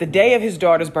daughter. It's the day of his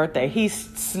daughter's birthday. He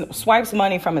swipes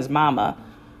money from his mama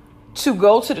to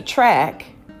go to the track,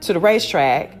 to the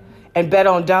racetrack, and bet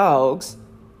on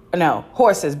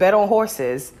horses, bet on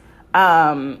horses.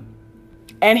 And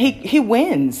he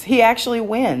wins. He actually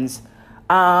wins.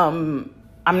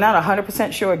 I'm not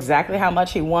 100% sure exactly how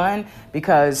much he won,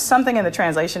 because something in the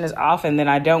translation is off, and then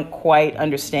I don't quite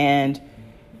understand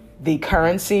the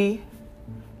currency.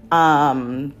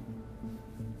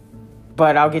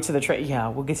 But I'll get to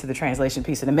we'll get to the translation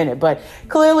piece in a minute. But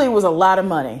clearly it was a lot of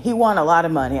money. He won a lot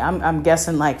of money. I'm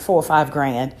guessing like $4 or $5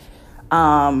 grand.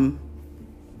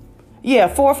 Yeah,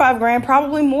 $4 or $5 grand,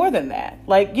 probably more than that.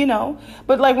 Like,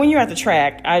 but like when you're at the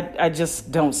track, I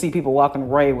just don't see people walking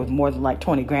away with more than like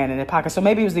 20 grand in their pocket. So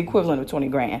maybe it was the equivalent of 20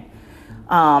 grand,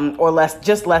 or less,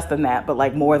 just less than that, but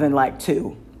like more than like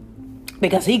 2.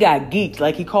 Because he got geeked.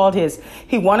 Like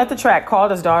he won at the track,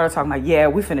 called his daughter talking about, yeah,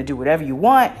 we finna do whatever you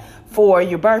want for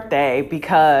your birthday,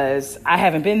 because I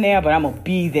haven't been there, but I'm gonna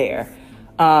be there.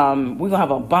 We're gonna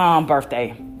have a bomb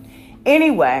birthday.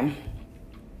 Anyway,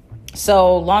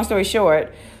 so long story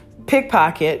short,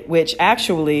 pickpocket, which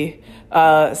actually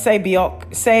Say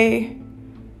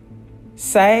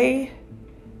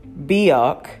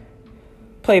Biok,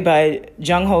 played by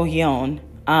Jung Ho Hyun,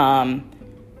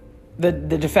 the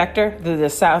defector,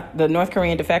 the North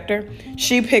Korean defector,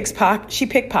 she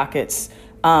pickpockets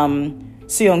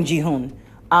Seong Ji-hun.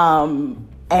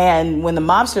 And when the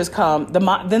mobsters come,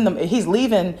 he's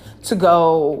leaving to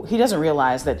go. He doesn't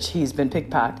realize that he's been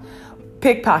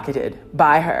pickpocketed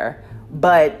by her.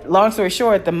 But long story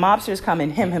short, the mobsters come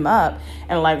and hem him up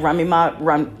and like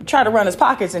try to run his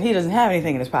pockets, and he doesn't have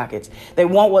anything in his pockets. They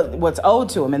want what's owed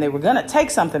to him, and they were gonna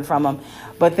take something from him,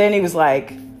 but then he was like,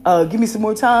 "Give me some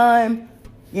more time."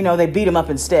 They beat him up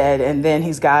instead, and then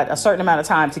he's got a certain amount of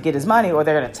time to get his money, or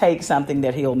they're gonna take something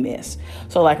that he'll miss.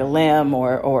 So like a limb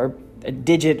or a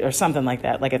digit or something like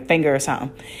that, like a finger or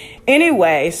something.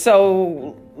 Anyway,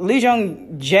 so Lee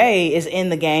Jung-jae is in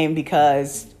the game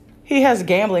because he has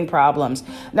gambling problems.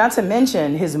 Not to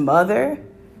mention his mother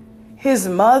his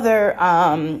mother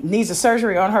needs a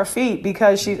surgery on her feet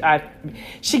because it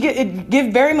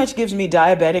very much gives me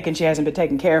diabetic, and she hasn't been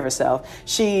taking care of herself.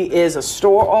 She is a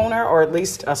store owner, or at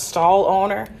least a stall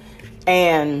owner,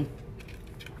 and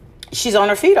she's on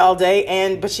her feet all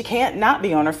day, but she can't not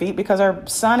be on her feet because her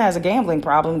son has a gambling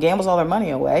problem, gambles all her money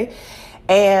away,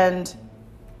 and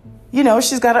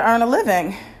she's got to earn a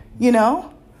living,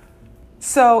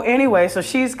 So anyway, so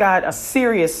she's got a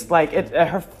serious,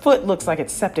 her foot looks like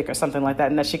it's septic or something like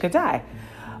that, and that she could die.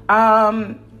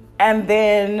 And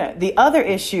then the other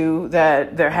issue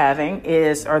that they're having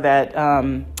that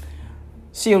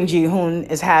Seung Ji-hoon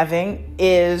is having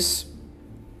is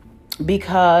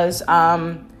because,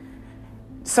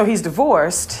 so he's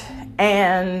divorced,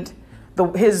 and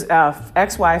his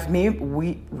ex-wife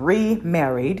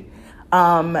remarried,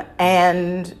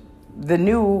 and the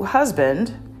new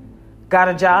husband got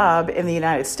a job in the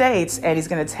United States, and he's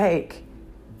going to take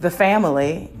the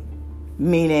family,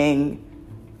 meaning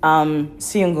Seung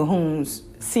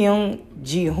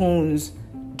Ji-hoon's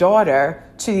daughter,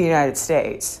 to the United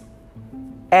States.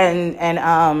 And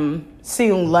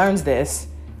Seung learns this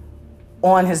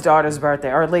on his daughter's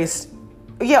birthday, or at least,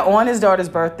 on his daughter's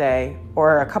birthday,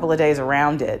 or a couple of days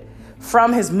around it,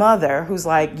 from his mother, who's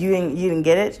like, you didn't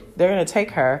get it? They're going to take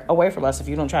her away from us if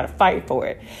you don't try to fight for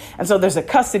it. And so there's a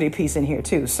custody piece in here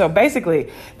too. So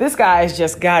basically, this guy's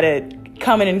just got it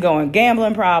coming and going,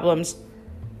 gambling problems,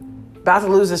 about to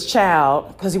lose his child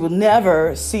because he will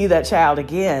never see that child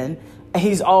again. And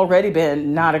he's already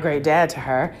been not a great dad to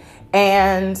her.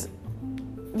 And,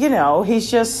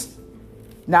 he's just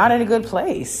not in a good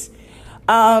place.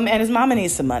 And his mama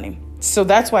needs some money. So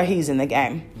that's why he's in the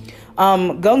game.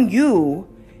 Gong Yoo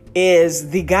is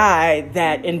the guy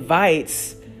that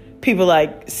invites people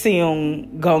like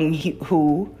Seung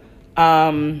Gong-hoo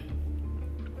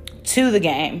to the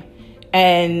game,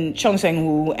 and Chung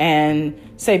Sang-woo and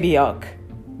Se Byuk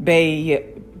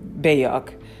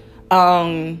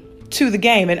to the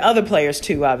game, and other players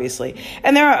too, obviously.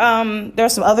 And there are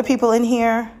some other people in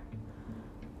here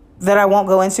that I won't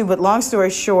go into, but long story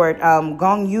short,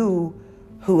 Gong Yoo,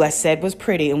 who I said was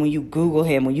pretty, and when you Google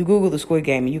him, when you Google the Squid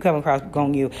Game and you come across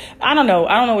Gong Yoo, I don't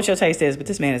know what your taste is, but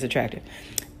this man is attractive.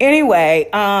 Anyway,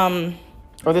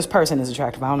 or this person is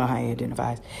attractive. I don't know how he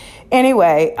identifies.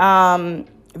 Anyway,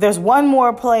 there's one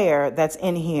more player that's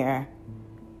in here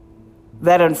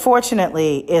that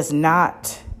unfortunately is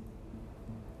not.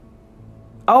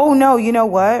 Oh no, you know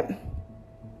what?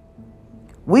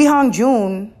 Wee Hong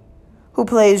Jun, who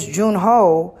plays Jun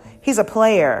Ho, he's a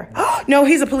player. No,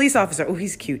 he's a police officer. Oh,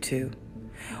 he's cute too.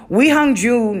 Wee Hong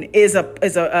Jun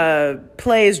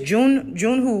plays Jun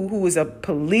who is a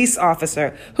police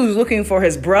officer who's looking for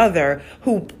his brother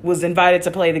who was invited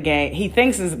to play the game. He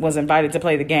thinks was invited to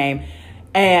play the game,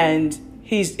 and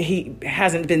he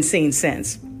hasn't been seen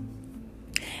since.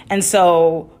 And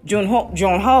so Jun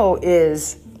Ho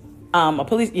is a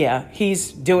police. Yeah,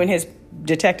 he's doing his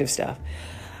detective stuff.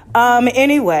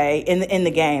 Anyway, in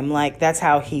the game, that's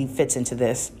how he fits into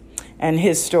this. And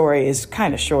his story is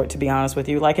kind of short, to be honest with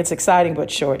you. It's exciting, but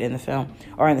short in the film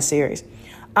or in the series.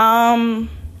 There's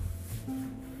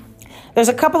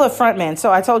a couple of frontmen.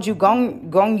 So I told you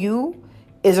Gong Yoo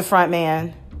is a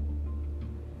frontman.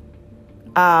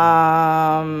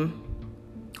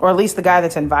 Or at least the guy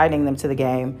that's inviting them to the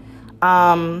game.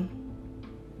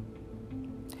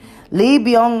 Lee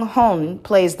Byung-hun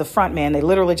plays the front man. They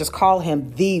literally just call him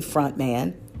the front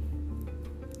man.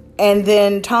 And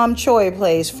then Tom Choi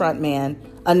plays front man,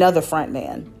 another front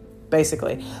man,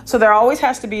 basically. So there always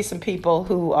has to be some people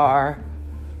who are...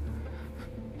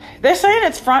 They're saying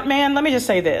it's front man. Let me just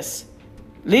say this.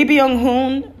 Lee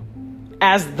Byung-hun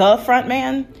as the front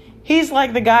man, he's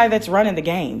like the guy that's running the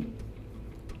game.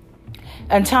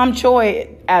 And Tom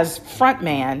Choi as front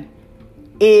man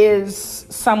is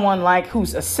someone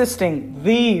who's assisting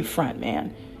the front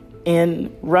man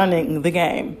in running the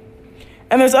game.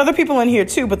 And there's other people in here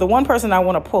too, but the one person I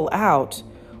want to pull out,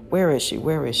 where is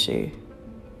she?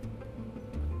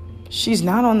 She's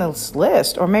not on this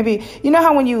list. Or maybe, you know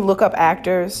how when you look up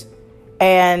actors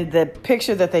and the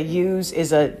picture that they use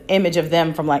is an image of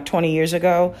them from 20 years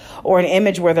ago, or an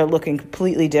image where they're looking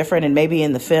completely different, and maybe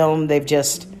in the film they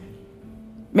just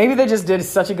did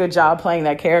such a good job playing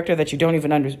that character that you don't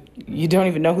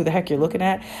even know who the heck you're looking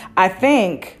at. I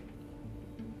think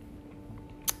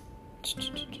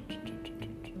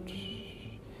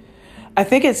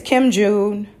it's Kim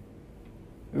Jun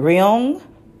Ryung,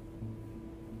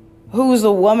 who's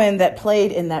the woman that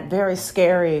played in that very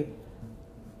scary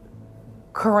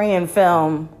South Korean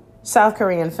film,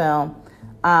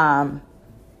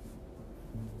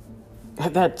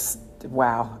 that's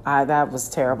wow, that was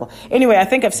terrible. Anyway, I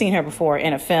think I've seen her before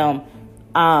in a film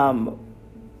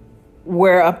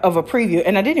where of a preview,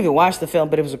 and I didn't even watch the film,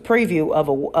 but it was a preview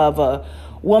of a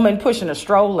woman pushing a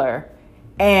stroller,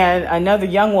 and another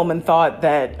young woman thought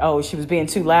that, oh, she was being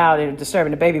too loud and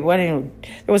disturbing the baby. There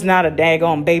was not a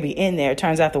daggone baby in there. It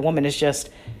turns out the woman is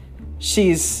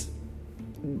she's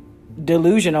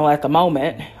delusional at the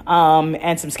moment,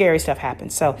 and some scary stuff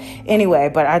happened. So anyway,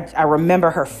 but I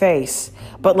remember her face.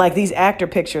 But like, these actor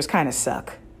pictures kind of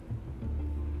suck.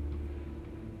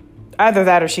 Either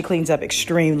that or she cleans up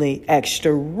extremely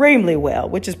well,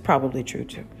 which is probably true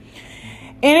too.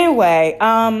 Anyway,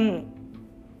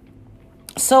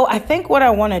 so I think what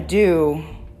I want to do,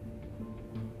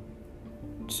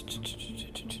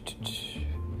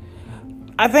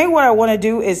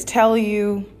 is tell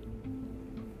you,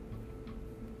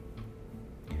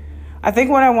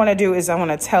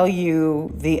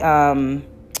 the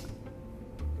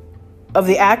of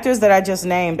the actors that I just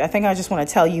named. I think I just want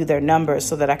to tell you their numbers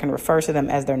so that I can refer to them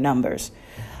as their numbers.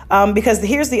 Because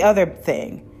here's the other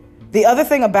thing. The other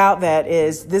thing about that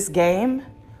is this game,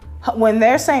 when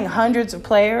they're saying hundreds of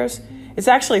players, it's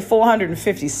actually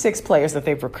 456 players that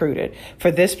they've recruited for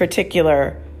this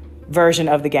particular version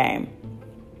of the game.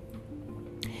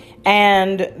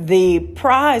 And the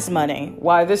prize money,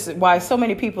 why so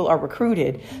many people are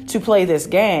recruited to play this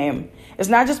game, is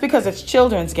not just because it's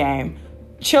children's games,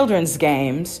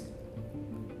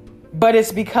 but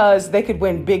it's because they could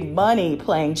win big money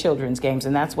playing children's games,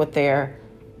 and that's what they're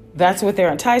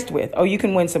enticed with. Oh, you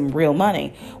can win some real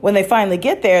money. When they finally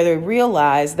get there, they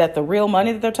realize that the real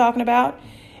money that they're talking about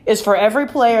is for every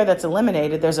player that's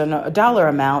eliminated, there's a dollar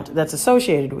amount that's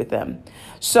associated with them.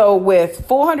 So with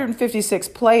 456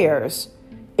 players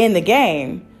in the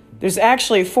game, there's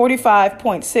actually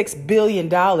 $45.6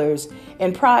 billion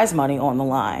in prize money on the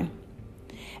line.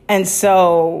 And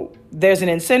so there's an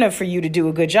incentive for you to do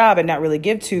a good job and not really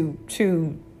give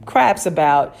two craps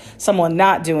about someone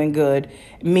not doing good,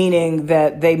 meaning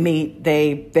that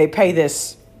they pay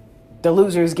this, the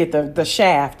losers get the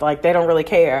shaft. Like, they don't really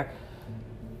care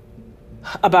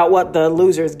about what the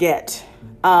losers get,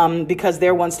 because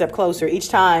they're one step closer. Each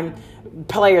time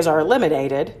players are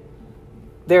eliminated,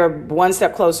 they're one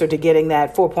step closer to getting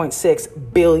that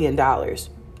 $4.6 billion.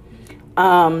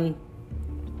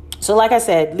 So like I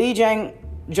said, Lee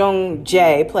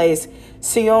Jong-jae plays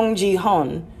Seong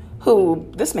Ji-hun, who,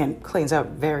 this man cleans up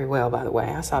very well, by the way.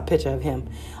 I saw a picture of him.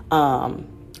 I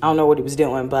don't know what he was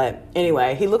doing, but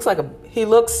anyway, he looks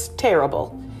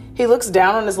terrible. He looks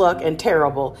down on his luck and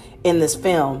terrible in this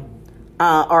film,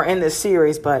 or in this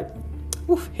series, but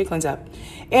he cleans up.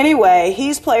 Anyway,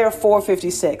 he's player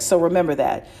 456, so remember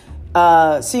that.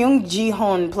 Seung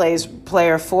Ji-hun plays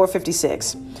player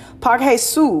 456. Park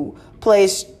Hae-soo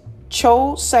plays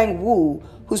Cho Sang-woo,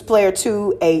 who's player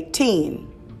 218.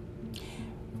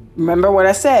 Remember what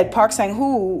I said. Park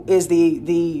Sang-woo is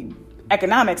the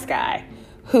economics guy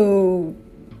who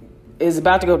is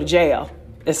about to go to jail,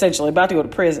 essentially about to go to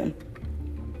prison.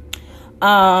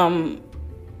 And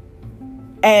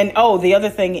the other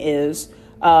thing is,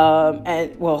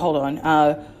 hold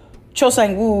on. Cho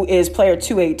Sang-woo is player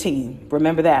 218.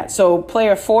 Remember that. So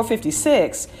player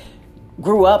 456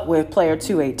 grew up with player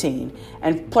 218,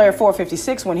 and player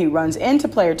 456, when he runs into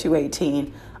player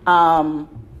 218,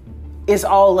 is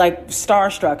all like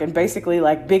starstruck and basically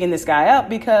like bigging this guy up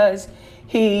because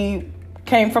he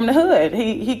came from the hood.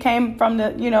 He came from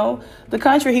the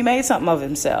country. He made something of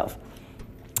himself.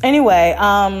 Anyway,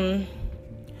 Jung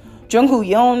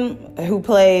Hoo-yeon, who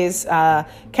plays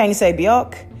Kang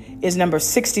Se-byuk, is number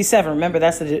 67. Remember,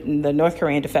 that's the North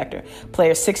Korean defector,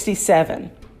 player 67.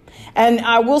 And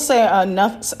I will say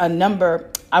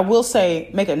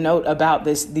make a note about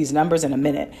these numbers in a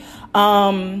minute.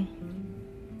 Oh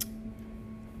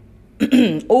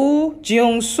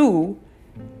Jeong-soo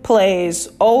plays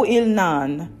Oh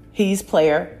Il-nan. He's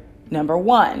player number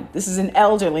 1. This is an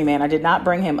elderly man. I did not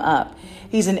bring him up.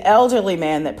 He's an elderly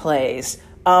man that plays.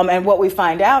 And what we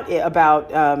find out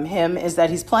about him is that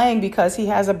he's playing because he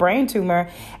has a brain tumor.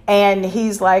 And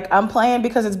he's like, I'm playing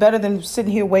because it's better than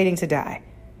sitting here waiting to die.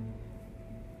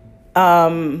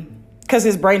 Because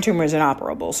his brain tumor is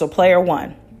inoperable. So player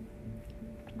 1.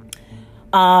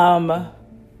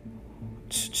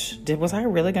 Was I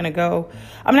really going to go?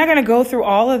 I'm not going to go through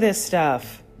all of this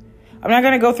stuff. But I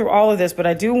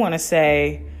do want to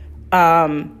say,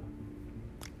 it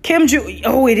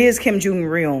is Kim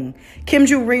Jung-ryung. Kim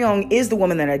Jung-ryung is the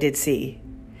woman that I did see.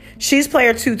 She's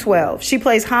player 212. She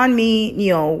plays Han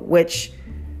Mi-nyo, which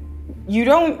you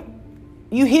don't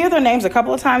you hear their names a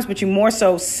couple of times, but you more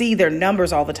so see their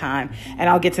numbers all the time. And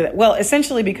I'll get to that. Well,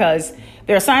 essentially because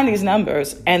they're assigned these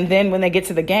numbers, and then when they get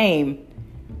to the game,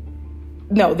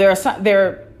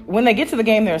 when they get to the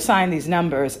game, they're assigned these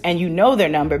numbers, and you know their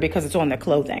number because it's on their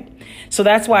clothing. So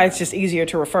that's why it's just easier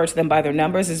to refer to them by their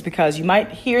numbers, is because you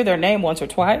might hear their name once or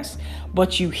twice,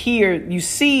 but you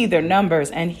see their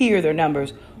numbers and hear their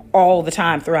numbers all the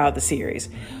time throughout the series.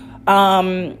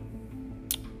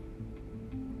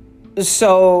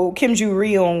 So Kim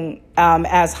Joo-ryung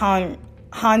as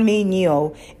Han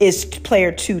Mi-neo is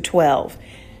player 212.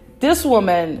 This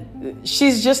woman,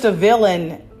 she's just a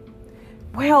villain.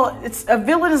 Well, a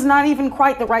villain is not even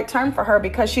quite the right term for her,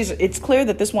 because it's clear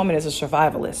that this woman is a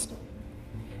survivalist.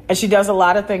 And she does a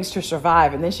lot of things to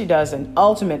survive. And then she does an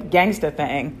ultimate gangster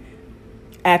thing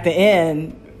at the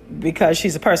end because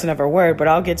she's a person of her word. But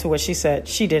I'll get to what she said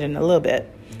she did in a little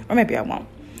bit. Or maybe I won't.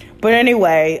 But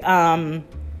anyway, I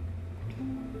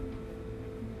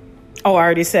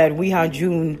already said Wee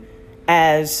Ha-jun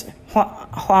as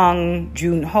Hwang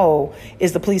Jun-ho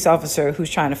is the police officer who's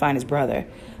trying to find his brother.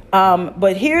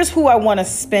 But here's who I want to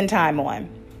spend time on.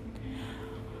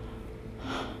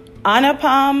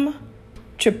 Anupam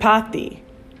Tripathi.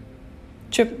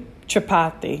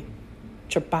 Tripathi?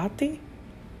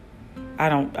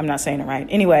 I'm not saying it right.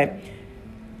 Anyway,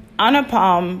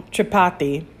 Anupam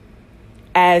Tripathi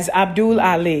as Abdul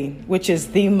Ali, which is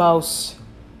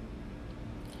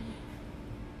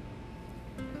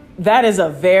that is a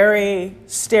very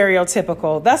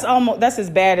stereotypical, that's as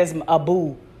bad as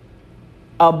Abu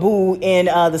in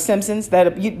The Simpsons,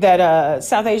 that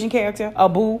South Asian character,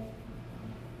 Abu.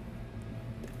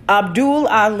 Abdul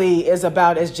Ali is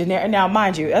about as generic. Now,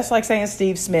 mind you, that's like saying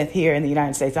Steve Smith here in the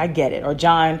United States. I get it. Or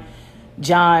John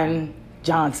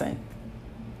Johnson.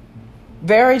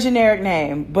 Very generic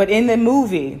name. But in the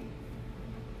movie,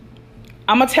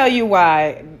 I'm going to tell you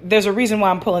why. There's a reason why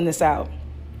I'm pulling this out.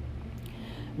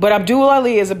 But Abdul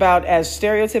Ali is about as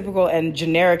stereotypical and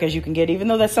generic as you can get, even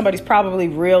though that's somebody's probably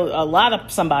a lot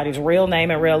of somebody's real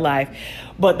name in real life.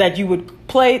 But that you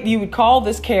would call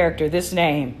this character this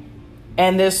name,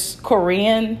 and this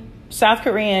South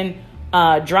Korean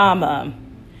drama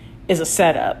is a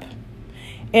setup.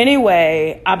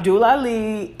 Anyway, Abdul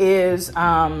Ali is,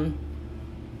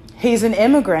 he's an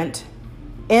immigrant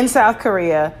in South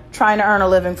Korea trying to earn a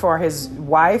living for his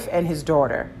wife and his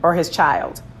daughter, or his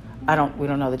child. We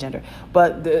don't know the gender,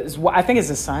 but I think it's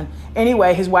his son.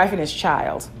 Anyway, his wife and his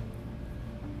child.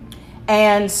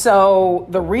 And so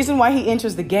the reason why he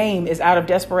enters the game is out of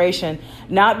desperation,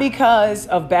 not because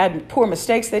of poor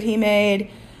mistakes that he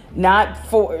made,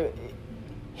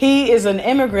 he is an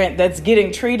immigrant that's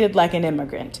getting treated like an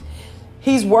immigrant.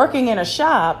 He's working in a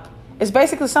shop. It's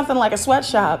basically something like a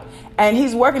sweatshop, and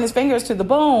he's working his fingers to the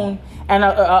bone, and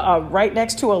right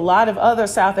next to a lot of other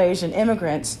South Asian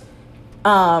immigrants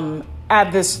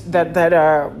that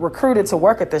are recruited to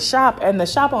work at the shop, and the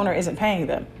shop owner isn't paying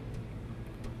them.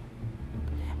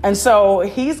 And so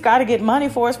he's got to get money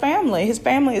for his family. His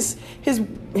family is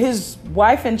his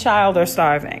wife and child are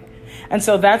starving. And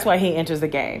so that's why he enters the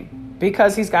game,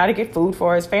 because he's got to get food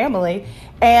for his family.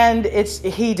 And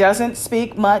he doesn't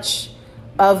speak much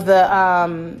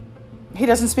Korean,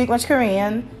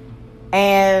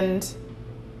 and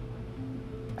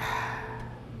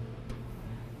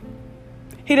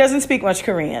he doesn't speak much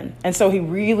Korean. And so he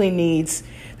really needs,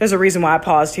 there's a reason why I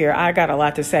paused here. I got a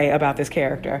lot to say about this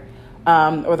character.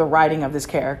 Or the writing of this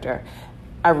character.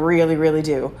 I really, really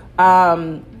do.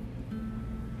 But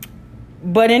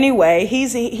anyway,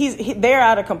 he's there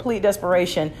out of complete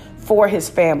desperation for his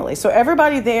family. So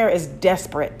everybody there is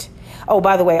desperate. Oh,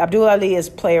 by the way, Abdul Ali is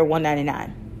player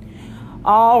 199.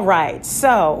 All right.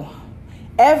 So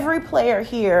every player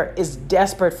here is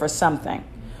desperate for something.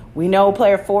 We know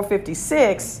player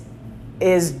 456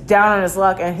 is down on his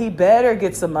luck, and he better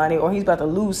get some money or he's about to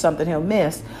lose something he'll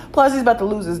miss. Plus, he's about to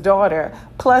lose his daughter.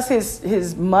 Plus,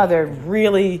 his mother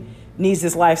really needs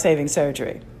this life-saving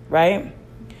surgery, right?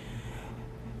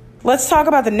 Let's talk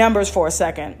about the numbers for a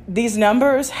second. These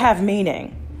numbers have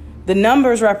meaning. The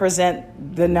numbers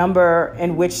represent the order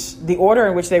in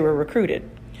which they were recruited.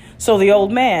 So the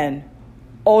old man,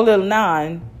 Olil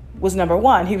Nan, was number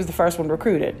 1. He was the first one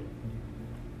recruited.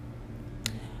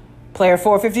 Player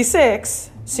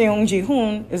 456, Seung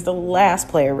Ji-hoon, is the last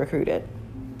player recruited.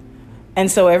 And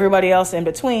so everybody else in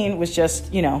between was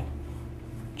just,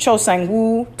 Cho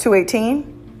Sang-woo,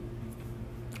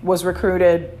 218, was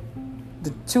recruited,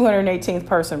 the 218th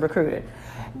person recruited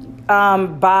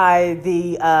by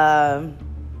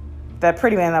that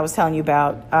pretty man that I was telling you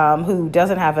about, who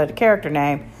doesn't have a character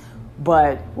name,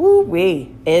 but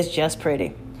woo-wee, is just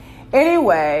pretty.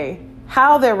 Anyway,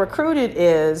 how they're recruited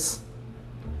is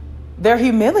they're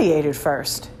humiliated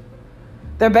first.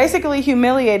 They're basically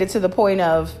humiliated to the point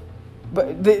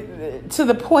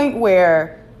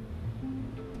where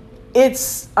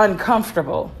it's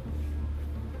uncomfortable.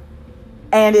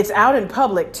 And it's out in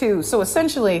public too. So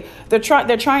essentially, they're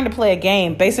trying to play a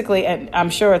game, basically, and I'm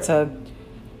sure it's a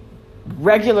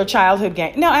regular childhood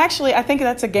game. No, actually, I think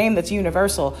that's a game that's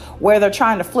universal, where they're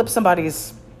trying to flip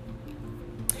somebody's.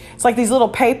 It's like these little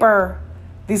paper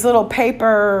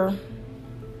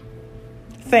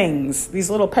things, these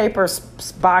little paper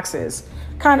boxes,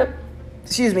 kind of like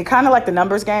the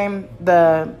numbers game.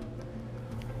 Where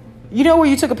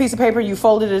you took a piece of paper, you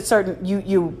folded it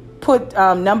you put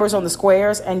numbers on the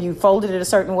squares and you folded it a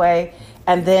certain way.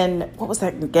 And then what was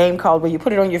that game called where you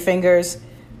put it on your fingers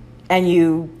and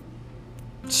you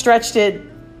stretched it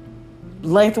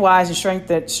lengthwise and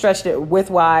stretched it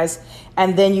widthwise.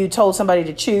 And then you told somebody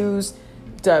to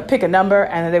pick a number,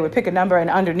 and then they would pick a number, and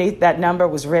underneath that number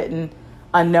was written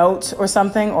a note or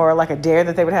something, or like a dare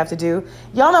that they would have to do.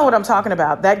 Y'all know what I'm talking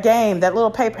about. That game, that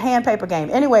little hand paper game.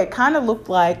 Anyway, it kind of looked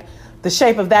like the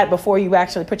shape of that before you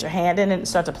actually put your hand in it and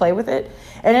start to play with it.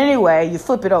 And anyway, you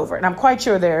flip it over. And I'm quite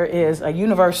sure there is a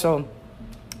universal,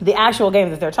 the actual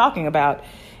game that they're talking about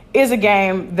is a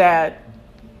game that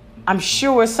I'm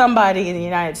sure somebody in the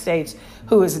United States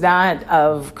who is not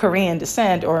of Korean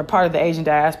descent or a part of the Asian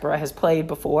diaspora has played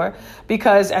before.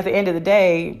 Because at the end of the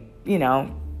day,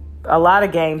 a lot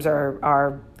of games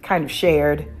are kind of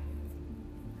shared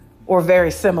or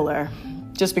very similar,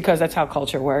 just because that's how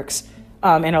culture works.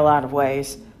 In a lot of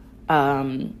ways.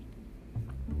 But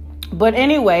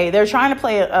anyway, they're trying to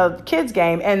play a kid's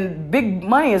game, and big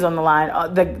money is on the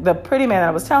line. The pretty man that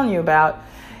I was telling you about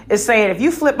is saying, if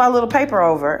you flip my little paper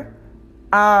over,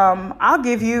 I'll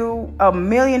give you $1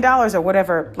 million or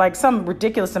whatever, like some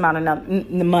ridiculous amount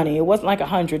of money. It wasn't like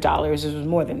 $100. It was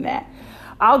more than that.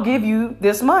 I'll give you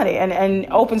this money, and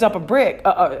opens up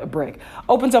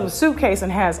opens up a suitcase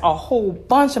and has a whole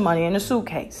bunch of money in the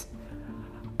suitcase.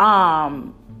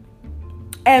 And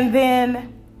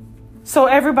then, so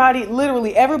everybody's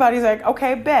like,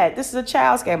 okay, bet, this is a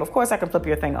child's game. Of course I can flip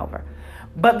your thing over.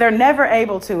 But they're never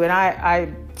able to. And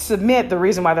I submit the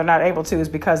reason why they're not able to is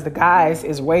because the guy's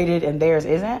is weighted and theirs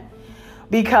isn't.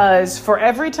 Because for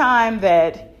every time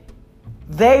that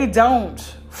they don't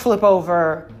flip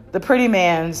over the pretty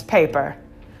man's paper,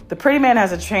 the pretty man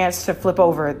has a chance to flip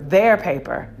over their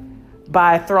paper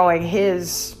by throwing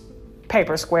his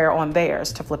paper square on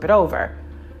theirs to flip it over.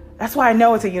 That's why I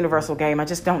know it's a universal game. I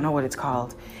just don't know what it's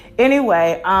called.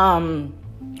 Anyway,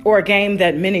 or a game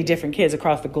that many different kids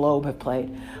across the globe have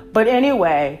played. But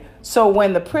anyway, so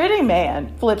when the pretty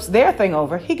man flips their thing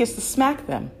over, he gets to smack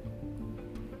them.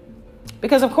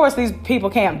 Because of course these people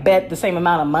can't bet the same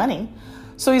amount of money.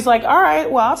 So he's like, all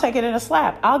right, well, I'll take it in a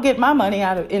slap. I'll get my money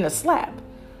in a slap.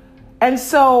 And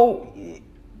so,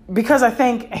 because I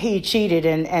think he cheated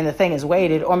and the thing is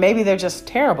weighted, or maybe they're just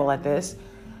terrible at this.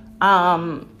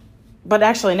 But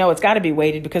actually, no, it's got to be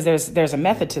weighted because there's a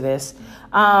method to this.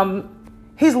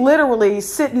 He's literally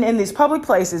sitting in these public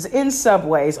places, in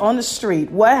subways, on the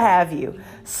street, what have you,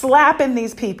 slapping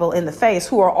these people in the face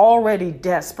who are already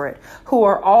desperate, who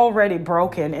are already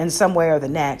broken in some way or the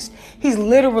next. He's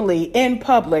literally in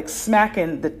public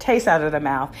smacking the taste out of their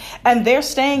mouth. And they're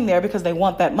staying there because they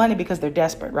want that money because they're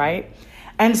desperate, right?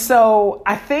 And so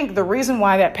I think the reason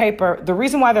why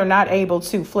they're not able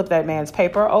to flip that man's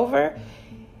paper over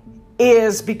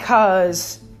is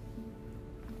because,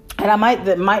 and I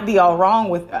might be all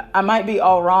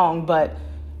wrong, but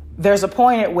there's a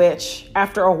point at which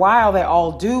after a while they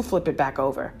all do flip it back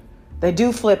over. They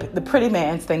do flip the pretty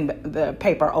man's the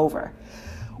paper over,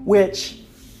 which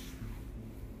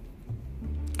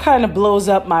kind of blows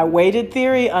up my weighted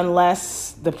theory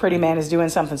unless the pretty man is doing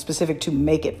something specific to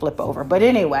make it flip over. But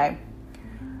anyway,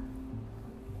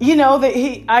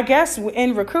 I guess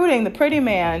in recruiting, the pretty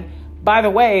man, by the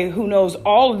way, who knows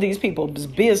all of these people's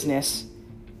business,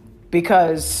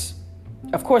 because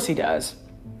of course he does.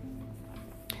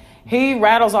 He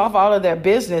rattles off all of their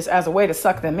business as a way to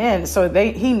suck them in. So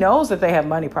he knows that they have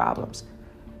money problems.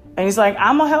 And he's like,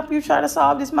 I'm going to help you try to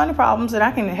solve these money problems, and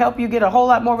I can help you get a whole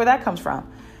lot more where that comes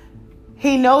from.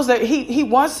 He knows that he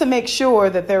wants to make sure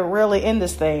that they're really in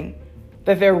this thing,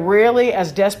 that they're really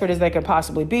as desperate as they could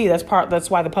possibly be. That's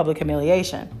why the public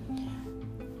humiliation.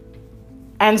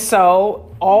 And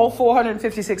so all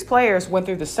 456 players went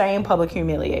through the same public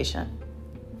humiliation.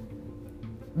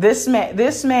 This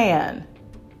man,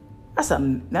 that's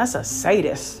a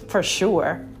sadist for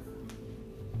sure.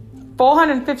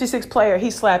 456 players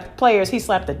he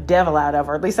slapped the devil out of,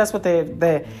 or at least that's what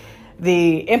the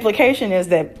the implication is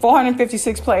that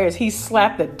 456 players, he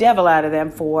slapped the devil out of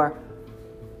them for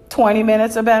 20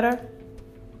 minutes or better.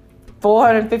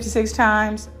 456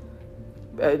 times.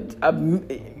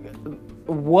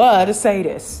 What a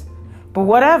sadist. But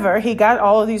whatever, he got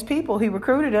all of these people, he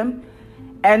recruited them.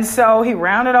 And so he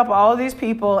rounded up all of these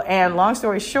people, and long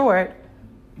story short,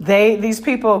 these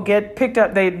people get picked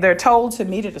up. They're told to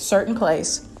meet at a certain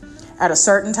place at a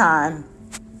certain time.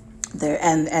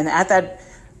 And at that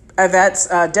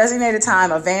designated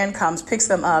time, a van comes, picks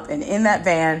them up, and in that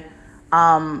van,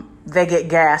 they get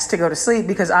gassed to go to sleep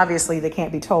because obviously they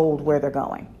can't be told where they're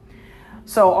going.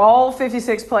 So all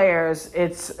 56 players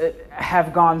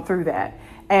have gone through that.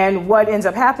 And what ends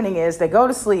up happening is they go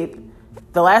to sleep.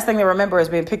 The last thing they remember is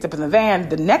being picked up in the van.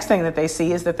 The next thing that they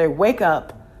see is that they wake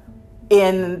up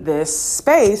in this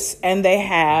space, and they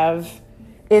have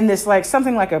in this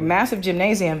something like a massive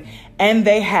gymnasium, and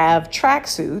they have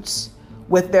tracksuits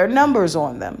with their numbers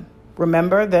on them.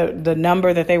 Remember the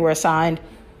number that they were assigned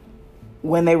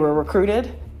when they were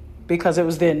recruited, because it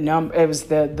was the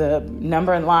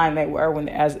number in line they were when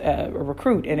as a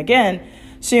recruit. And again,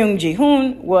 Seung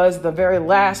Ji-hoon was the very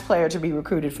last player to be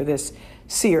recruited for this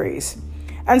series.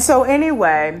 And so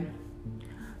anyway,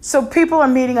 so people are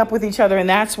meeting up with each other, and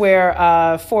that's where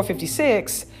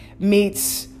 456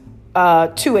 meets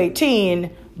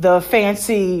 218, the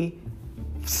fancy,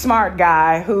 smart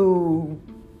guy who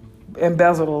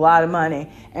embezzled a lot of money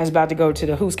and is about to go to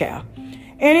the Who's Cow.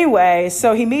 Anyway,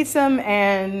 so he meets him,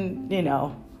 and,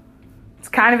 it's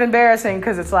kind of embarrassing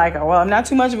because it's like, oh, well, I'm not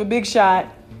too much of a big shot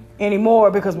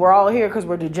anymore because we're all here because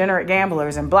we're degenerate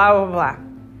gamblers and blah, blah, blah.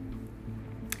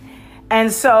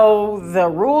 And so the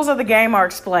rules of the game are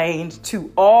explained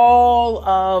to all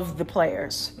of the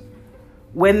players.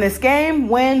 Win this game,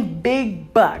 win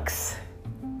big bucks.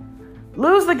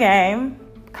 Lose the game,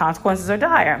 consequences are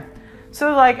dire. So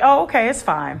they're like, oh, okay, it's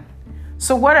fine.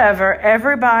 So whatever,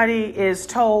 everybody is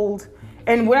told.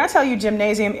 And when I tell you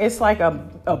gymnasium, it's like a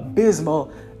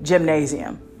abysmal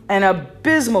gymnasium. An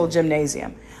abysmal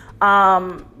gymnasium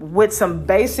with some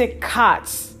basic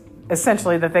cots,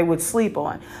 essentially, that they would sleep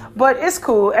on. But it's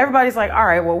cool. Everybody's like, all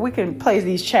right, well, we can play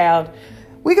these childhood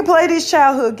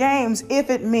games if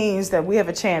it means that we have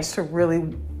a chance to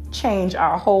really change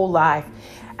our whole life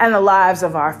and the lives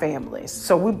of our families.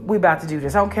 So we about to do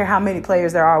this. I don't care how many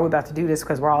players there are. We're about to do this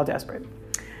because we're all desperate.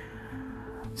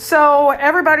 So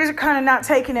everybody's kind of not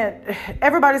taking it.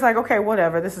 Everybody's like, okay,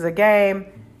 whatever. This is a game.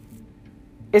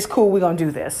 It's cool. We're going to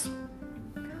do this.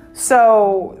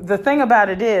 So the thing about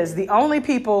it is the only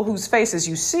people whose faces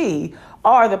you see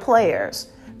are the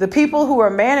players. The people who are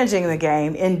managing the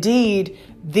game, indeed,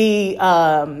 the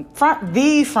frontman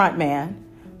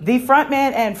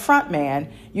and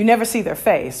frontman, you never see their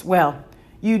face. Well,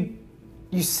 you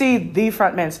see the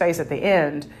frontman's face at the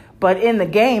end, but in the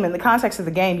game, in the context of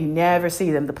the game, you never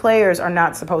see them. The players are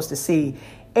not supposed to see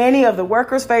any of the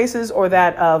workers' faces or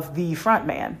that of the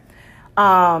frontman,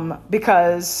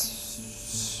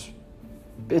 because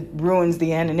it ruins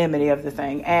the anonymity of the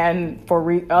thing, and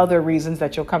for other reasons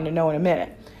that you'll come to know in a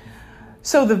minute.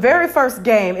 So the very first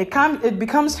game, it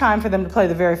becomes time for them to play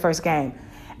the very first game.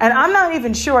 And I'm not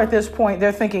even sure at this point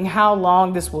they're thinking how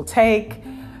long this will take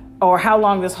or how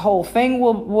long this whole thing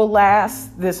will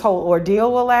last, this whole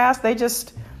ordeal will last. They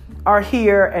just are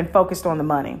here and focused on the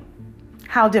money.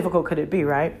 How difficult could it be,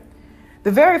 right? The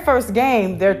very first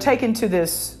game, they're taken to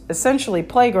this essentially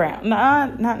playground.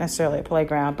 Not necessarily a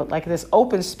playground, but like this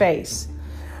open space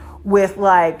with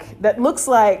that looks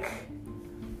like,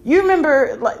 you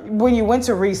remember when you went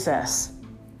to recess,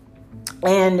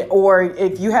 or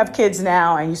if you have kids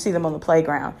now and you see them on the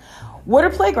playground, what do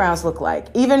playgrounds look like?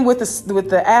 Even with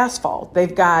the asphalt,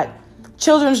 they've got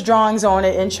children's drawings on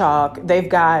it in chalk. They've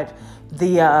got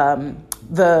the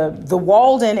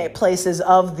walled-in places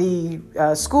of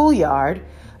the schoolyard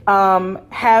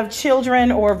have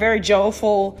children or very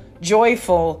joyful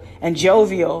and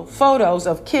jovial photos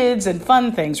of kids and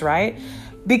fun things, right?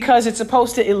 Because it's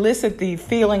supposed to elicit the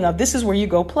feeling of this is where you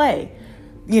go play.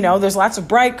 There's lots of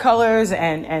bright colors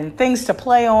and things to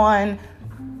play on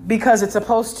because it's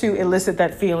supposed to elicit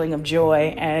that feeling of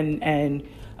joy and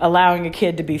allowing a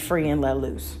kid to be free and let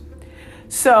loose.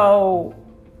 So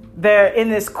they're in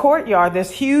this courtyard,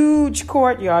 this huge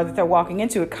courtyard that they're walking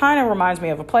into. It kind of reminds me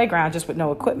of a playground just with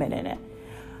no equipment in it.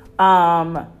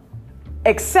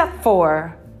 Except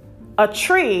for a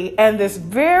tree and this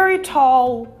very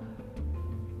tall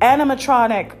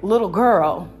animatronic little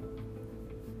girl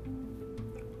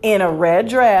in a red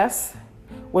dress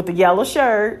with the yellow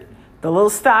shirt, the little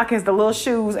stockings, the little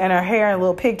shoes, and her hair and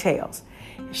little pigtails.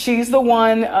 She's the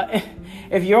one,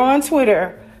 if you're on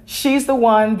Twitter, She's the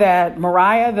one that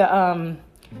Mariah,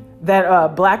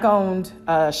 that black-owned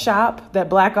shop, that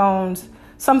black-owned,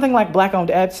 something like black-owned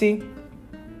Etsy,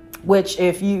 which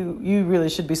if you really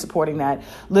should be supporting that.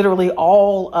 Literally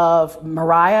all of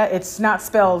Mariah, it's not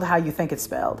spelled how you think it's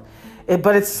spelled.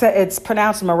 But it's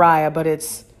pronounced Mariah, but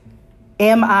it's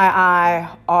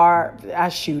M-I-I-R.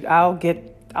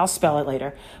 I'll spell it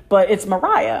later. But it's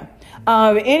Mariah.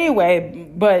 Anyway,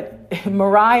 but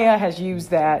Mariah has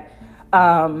used that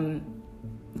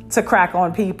to crack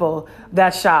on people.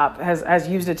 That shop has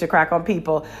used it to crack on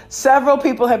people. Several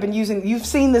people have been using, you've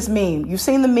seen this meme. You've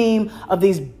seen the meme of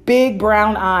these big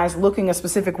brown eyes looking a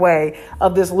specific way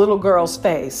of this little girl's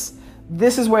face.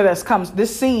 This is where this comes.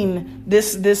 This scene,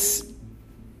 this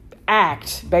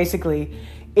act basically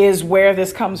is where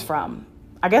this comes from.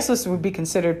 I guess this would be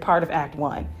considered part of Act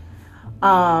 1.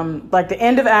 Like the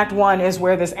end of Act 1 is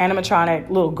where this animatronic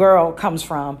little girl comes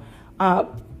from.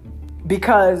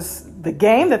 Because the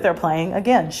game that they're playing,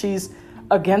 again, she's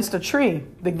against a tree.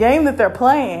 The game that they're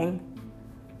playing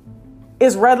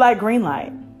is red light, green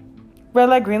light. Red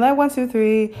light, green light, 1, 2,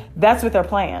 3. That's what they're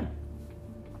playing,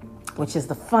 which is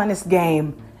the funnest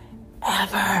game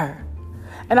ever.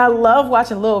 And I love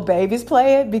watching little babies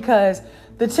play it because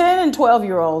the 10 and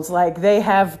 12-year-olds, like, they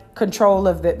have control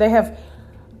of it. They have,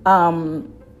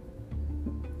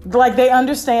 like, they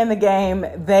understand the game.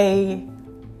 They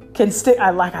can stick.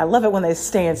 I love it when they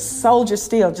stand soldier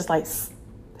still, just like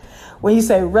when you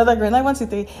say red light, green light, 1, 2,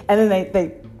 3, and then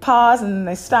they pause and then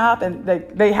they stop and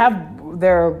they have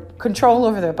their control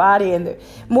over their body. And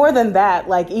more than that,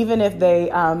 like, even if they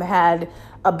had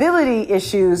ability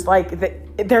issues, like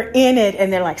they're in it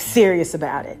and they're like serious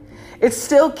about it. It's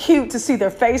still cute to see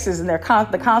their faces and the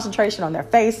concentration on their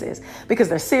faces because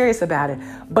they're serious about it.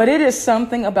 But it is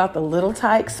something about the little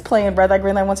tykes playing red light,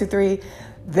 green light, 1, 2, 3.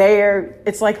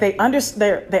 It's like they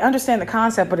understand the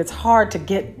concept, but it's hard to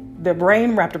get their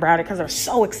brain wrapped around it because they're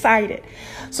so excited.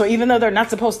 So even though they're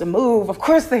not supposed to move, of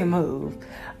course they move.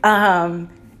 And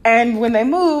when they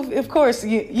move, of course,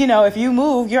 you know, if you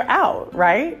move, you're out,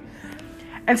 right?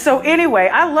 And so anyway,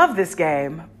 I love this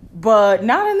game, but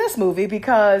not in this movie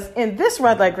because in this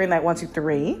red light, green light, 1, 2,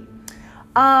 3,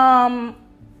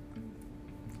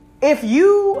 if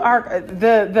you are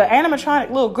the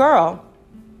animatronic little girl,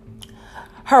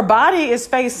 her body is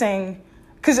facing,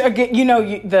 because again, you know,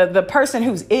 the person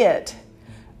who's it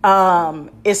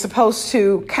is supposed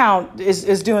to count,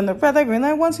 is doing the red light, green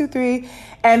light, 1, 2, 3,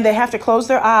 and they have to close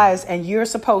their eyes, and you're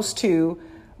supposed to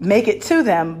make it to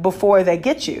them before they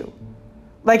get you.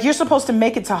 Like, you're supposed to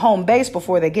make it to home base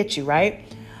before they get you, right?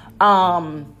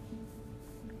 And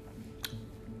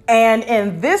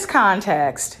in this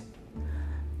context,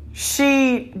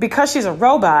 because she's a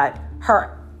robot,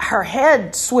 her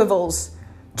head swivels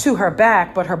to her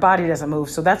back, but her body doesn't move.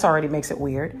 So that's already makes it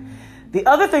weird. The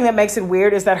other thing that makes it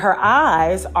weird is that her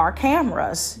eyes are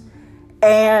cameras,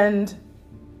 and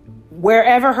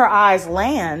wherever her eyes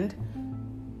land,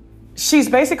 she's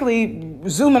basically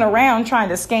zooming around trying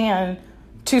to scan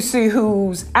to see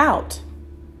who's out.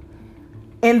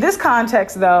 In this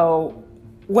context, though,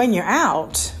 when you're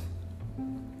out,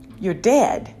 you're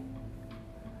dead.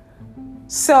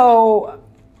 So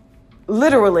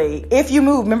literally, if you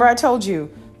move, remember I told you,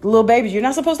 the little babies, you're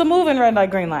not supposed to move in red light,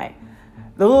 green light.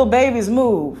 The little babies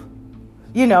move.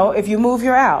 You know, if you move,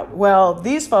 you're out. Well,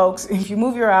 these folks, if you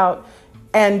move, you're out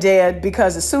and dead,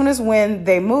 because as soon as when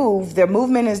they move, their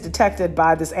movement is detected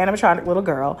by this animatronic little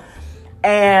girl.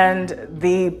 And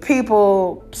the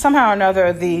people, somehow or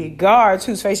another, the guards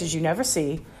whose faces you never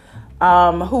see,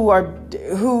 who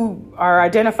are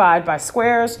identified by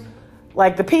squares,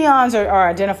 like the peons are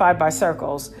identified by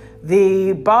circles.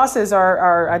 The bosses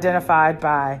are identified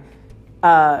by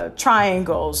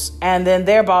triangles, and then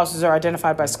their bosses are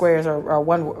identified by squares, or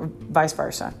one vice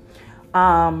versa.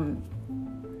 I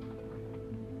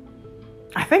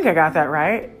think I got that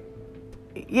right.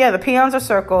 Yeah, the peons are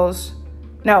circles.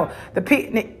 No, the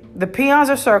peons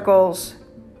are circles.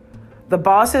 The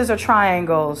bosses are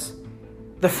triangles.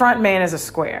 The front man is a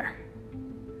square.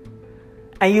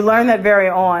 And you learn that very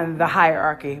on the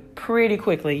hierarchy pretty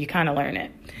quickly. You kind of learn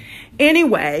it.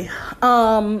 Anyway,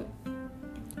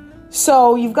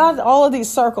 so you've got all of these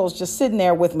circles just sitting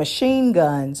there with machine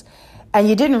guns, and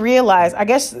you didn't realize, I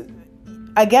guess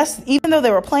even though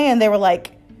they were playing, they were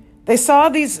like,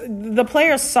 the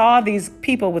players saw these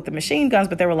people with the machine guns,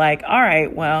 but they were like, all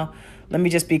right, well, let me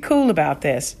just be cool about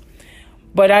this.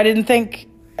 But I didn't think,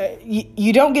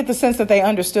 you don't get the sense that they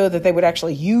understood that they would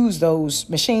actually use those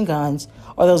machine guns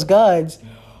or those guns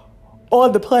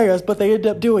on the players, but they ended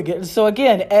up doing it. And so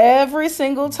again, every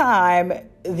single time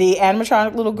the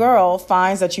animatronic little girl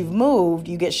finds that you've moved,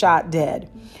 you get shot dead.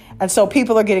 And so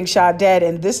people are getting shot dead.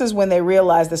 And this is when they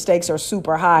realize the stakes are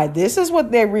super high. This is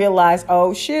what they realize,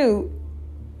 oh, shoot.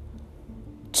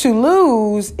 To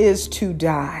lose is to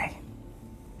die.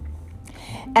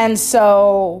 And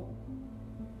so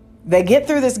they get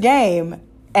through this game,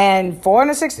 and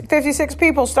 456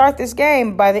 people start this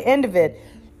game. By the end of it,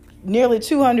 nearly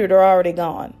 200 are already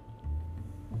gone.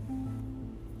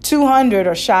 200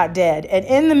 are shot dead. And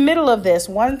in the middle of this,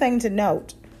 one thing to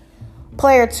note,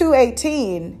 player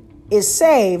 218 is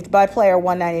saved by player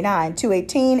 199.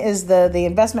 218 is the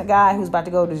investment guy who's about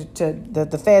to go to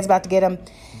the Fed's about to get him.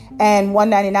 And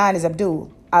 199 is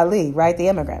Abdul Ali, right? The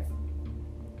immigrant.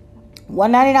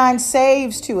 199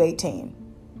 saves 218,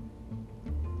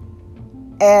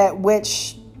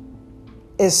 which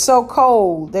is so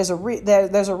cold. There's a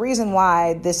reason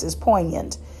why this is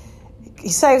poignant. He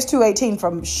saves 218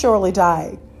 from surely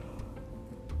dying.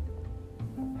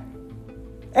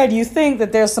 And you think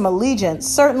that there's some allegiance.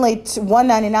 Certainly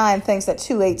 199 thinks that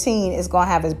 218 is going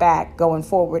to have his back going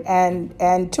forward. And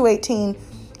 218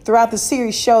 throughout the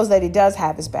series shows that he does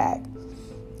have his back.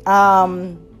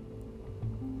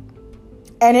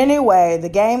 And anyway, the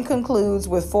game concludes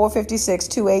with 456,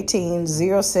 218,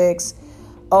 06,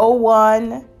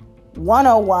 01,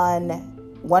 101,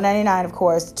 199, of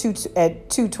course,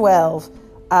 at 212,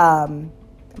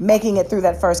 making it through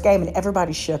that first game. And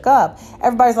everybody shook up.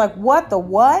 Everybody's like, what the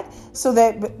what? So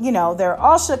that, they're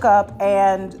all shook up,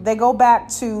 and they go back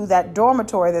to that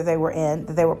dormitory that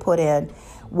they were put in,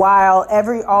 while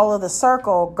all of the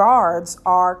circle guards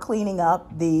are cleaning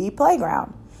up the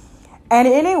playground. And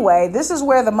anyway, this is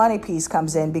where the money piece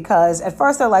comes in, because at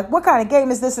first they're like, what kind of game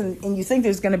is this? And you think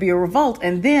there's going to be a revolt.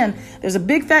 And then there's a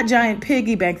big fat giant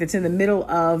piggy bank that's in the middle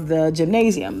of the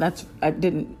gymnasium. I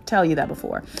didn't tell you that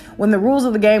before. When the rules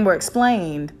of the game were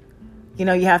explained, you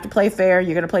have to play fair.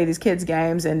 You're going to play these kids'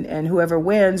 games, and whoever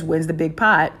wins the big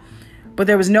pot. But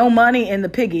there was no money in the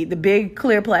big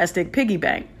clear plastic piggy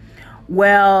bank.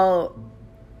 Well,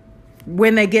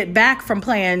 when they get back from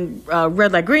playing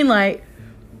red light, green light,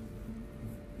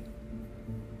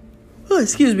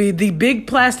 the big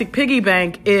plastic piggy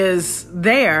bank is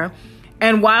there.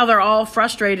 And while they're all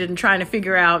frustrated and trying to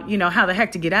figure out, how the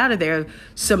heck to get out of there,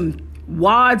 some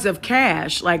wads of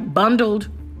cash, like bundled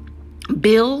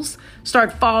bills,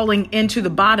 start falling into the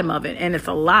bottom of it. And it's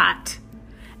a lot.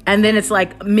 And then it's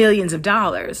like millions of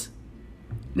dollars.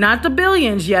 Not the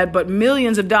billions yet, but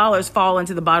millions of dollars fall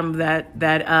into the bottom of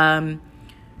that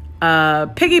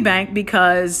piggy bank,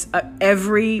 because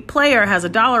every player has a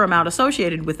dollar amount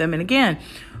associated with them. And again,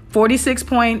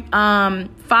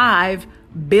 $46.5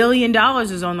 billion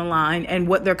is on the line. And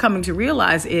what they're coming to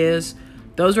realize is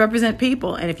those represent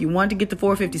people. And if you want to get the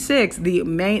 456,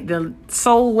 the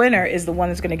sole winner is the one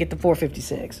that's going to get the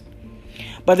 456.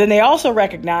 But then they also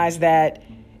recognize that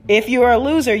if you are a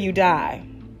loser, you die.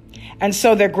 And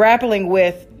so they're grappling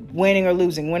with winning or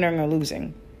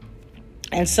losing.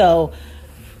 And so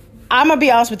I'm going to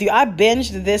be honest with you. I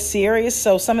binged this series,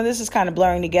 so some of this is kind of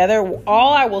blurring together.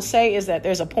 All I will say is that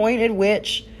there's a point at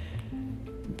which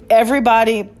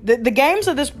everybody, the games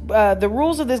of this, the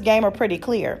rules of this game are pretty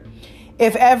clear.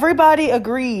 If everybody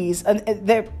agrees,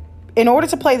 in order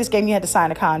to play this game, you had to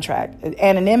sign a contract.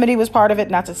 Anonymity was part of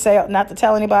it, not to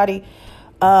tell anybody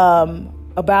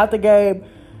about the game.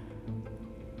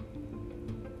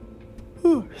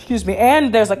 Excuse me.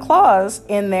 And there's a clause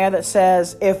in there that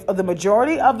says if the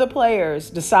majority of the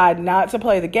players decide not to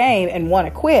play the game and want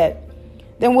to quit,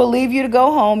 then we'll leave you to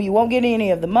go home. You won't get any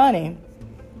of the money,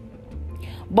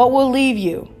 but we'll leave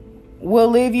you. We'll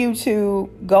leave you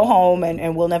to go home,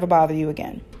 and we'll never bother you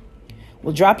again.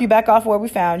 We'll drop you back off where we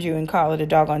found you and call it a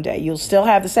doggone day. You'll still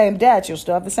have the same debts. You'll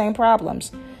still have the same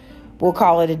problems. We'll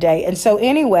call it a day. And so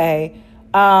anyway,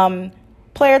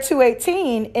 Player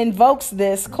 218 invokes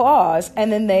this clause,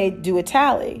 and then they do a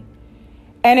tally.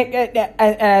 And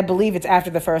I believe it's after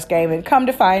the first game. And come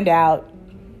to find out,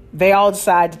 they all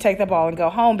decide to take the ball and go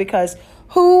home, because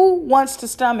who wants to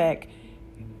stomach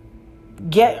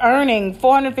earning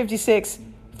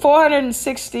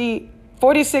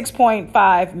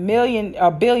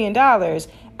 $46.5 billion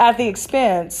at the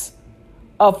expense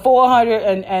of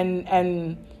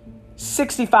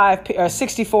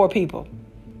 64 people?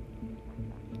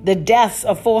 The deaths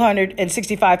of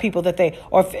 465 people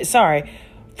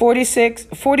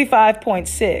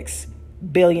 $45.6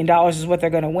 billion is what they're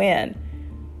going to win.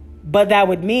 But that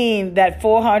would mean that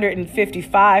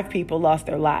 455 people lost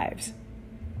their lives.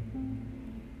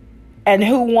 And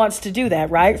who wants to do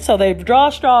that, right? So they draw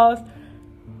straws,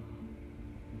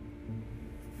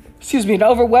 and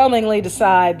overwhelmingly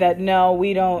decide that no,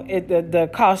 we don't, the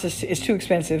cost is too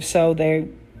expensive, so they're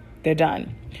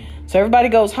done. So everybody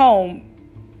goes home.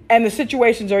 And the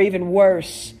situations are even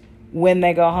worse when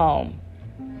they go home.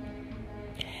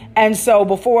 And so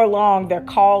before long, they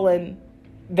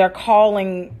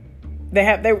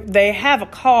have a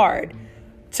card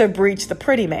to breach the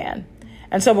pretty man.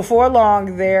 And so before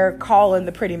long, they're calling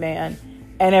the pretty man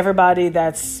and everybody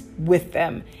that's with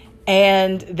them.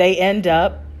 And they end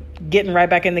up getting right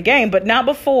back in the game, but not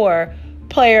before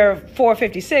player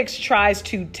 456 tries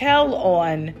to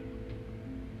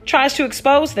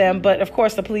expose them. But of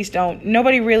course, the police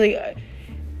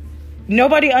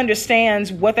nobody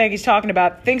understands what the heck he's talking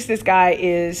about, thinks this guy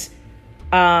is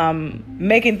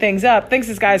making things up, thinks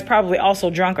this guy is probably also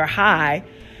drunk or high,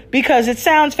 because it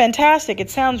sounds fantastic.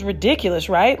 It sounds ridiculous,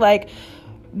 right? Like,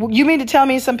 you mean to tell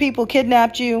me some people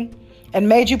kidnapped you and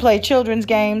made you play children's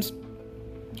games?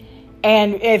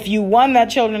 And if you won the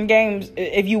children's games,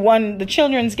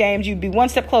 you'd be one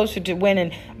step closer to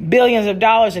winning billions of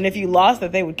dollars. And if you lost,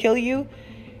 that they would kill you.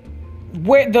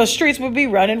 Where the streets would be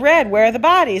running red. Where are the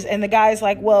bodies? And the guy's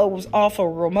like, well, it was off a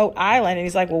remote island. And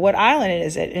he's like, well, what island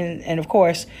is it? And of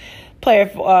course, player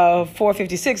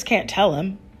 456 can't tell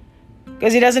him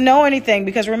because he doesn't know anything.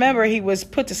 Because remember, he was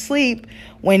put to sleep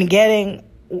when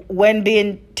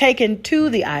being taken to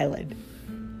the island.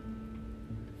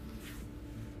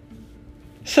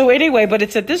 So anyway, but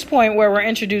it's at this point where we're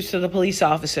introduced to the police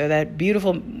officer, that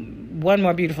beautiful, one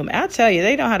more beautiful man. I'll tell you,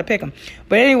 they know how to pick them.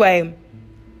 But anyway,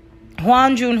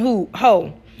 Hwan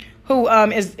Jun-ho, who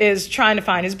is trying to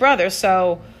find his brother.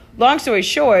 So long story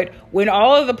short, when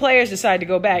all of the players decide to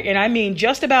go back, and I mean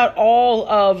just about all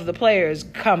of the players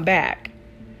come back,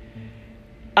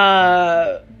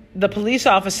 the police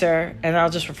officer, and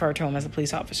I'll just refer to him as a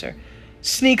police officer,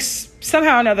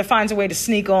 somehow or another finds a way to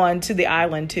sneak on to the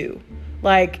island too.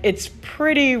 Like, it's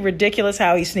pretty ridiculous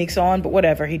how he sneaks on, but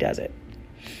whatever, he does it.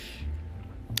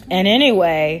 And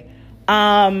anyway,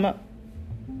 so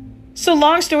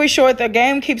long story short, the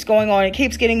game keeps going on. It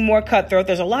keeps getting more cutthroat.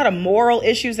 There's a lot of moral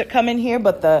issues that come in here,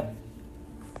 but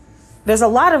there's a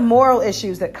lot of moral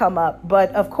issues that come up. But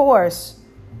of course,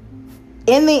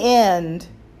 in the end,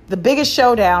 the biggest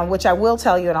showdown, which I will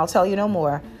tell you, and I'll tell you no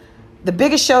more, the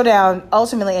biggest showdown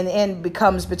ultimately in the end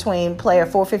becomes between player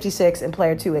 456 and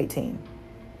player 218.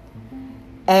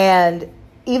 And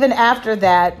even after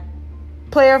that,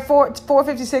 player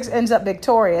 456 ends up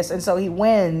victorious. And so he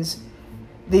wins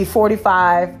the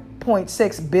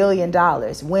 $45.6 billion,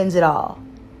 wins it all.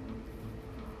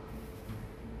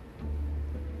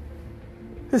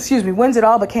 Wins it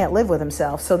all, but can't live with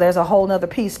himself. So there's a whole nother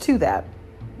piece to that.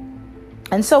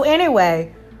 And so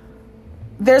anyway,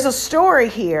 there's a story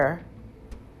here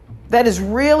that is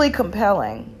really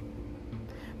compelling,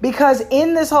 because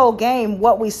in this whole game,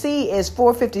 what we see is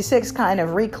 456 kind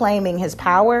of reclaiming his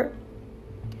power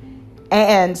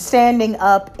and standing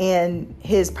up in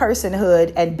his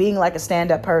personhood and being like a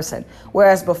stand-up person.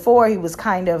 Whereas before, he was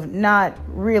kind of not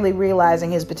really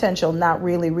realizing his potential, not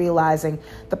really realizing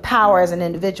the power as an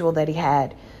individual that he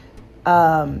had.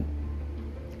 And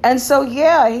so,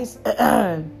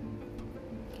 yeah,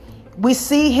 we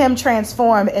see him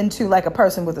transform into like a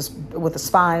person with a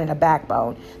spine and a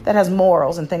backbone that has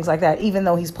morals and things like that, even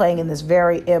though he's playing in this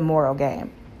very immoral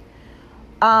game.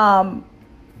 And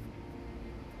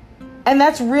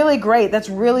that's really great. That's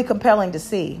really compelling to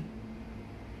see.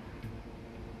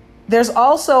 There's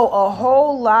also a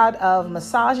whole lot of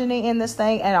misogyny in this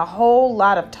thing and a whole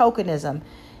lot of tokenism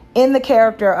in the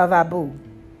character of Abdul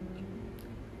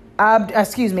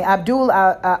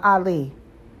Ali.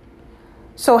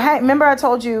 So remember I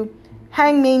told you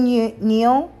Hang Min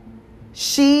Yeon,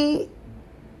 she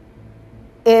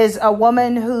is a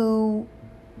woman who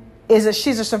she's a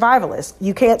survivalist.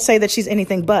 You can't say that she's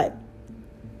anything but.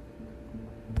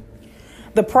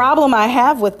 The problem I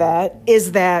have with that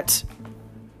is that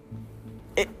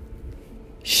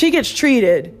she gets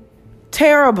treated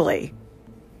terribly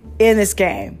in this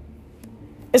game.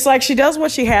 It's like she does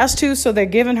what she has to, so they're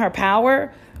giving her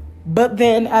power. But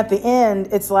then at the end,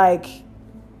 it's like,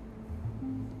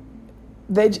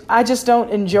 I just don't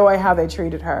enjoy how they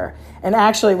treated her. And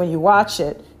actually, when you watch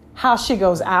it, how she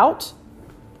goes out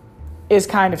is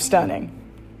kind of stunning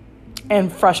and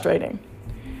frustrating.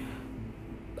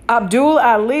 Abdul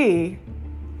Ali,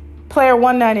 player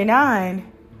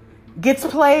 199, gets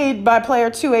played by player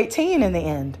 218 in the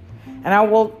end. And I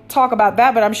will talk about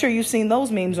that, but I'm sure you've seen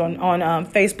those memes on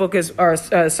Facebook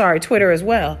Twitter as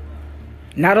well.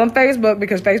 Not on Facebook,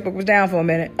 because Facebook was down for a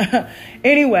minute.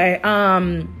 Anyway,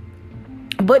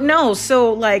 but no,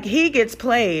 so like he gets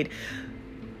played.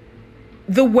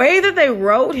 The way that they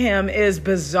wrote him is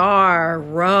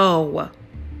bizarro.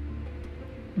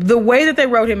 The way that they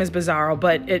wrote him is bizarro,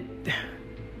 but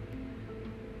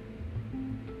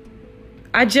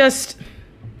I just,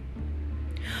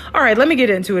 all right, let me get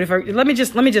into it. Let me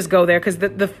just go there, because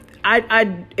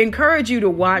I encourage you to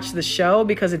watch the show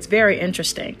because it's very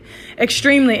interesting,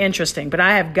 extremely interesting. But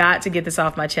I have got to get this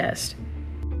off my chest.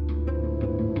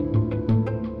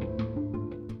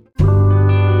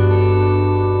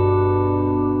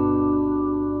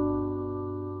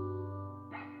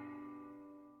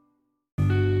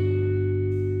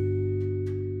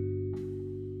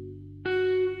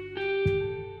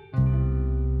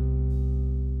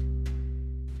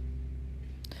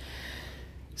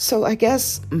 So I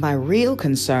guess my real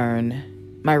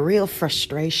concern, my real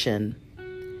frustration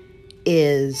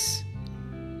is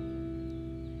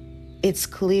it's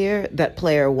clear that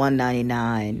Player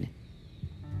 199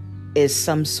 is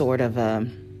some sort of a...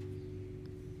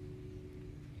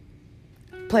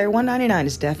 Player 199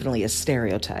 is definitely a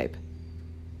stereotype.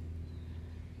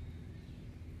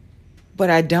 But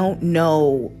I don't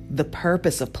know the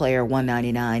purpose of Player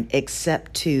 199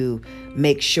 except to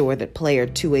make sure that Player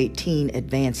 218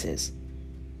 advances,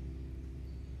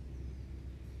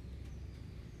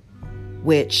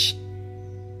 which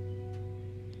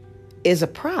is a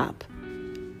prop.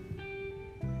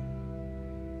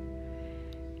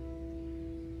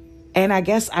 And I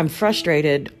guess I'm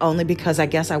frustrated only because I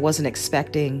guess I wasn't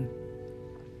expecting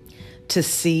to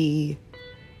see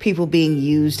people being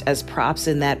used as props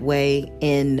in that way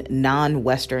in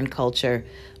non-Western culture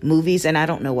movies. And I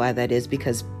don't know why that is,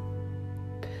 because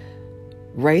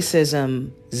racism,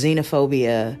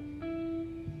 xenophobia,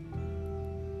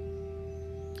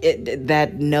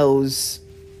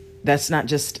 that's not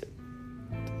just,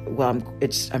 well,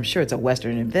 I'm sure it's a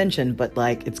Western invention, but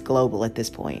like it's global at this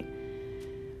point.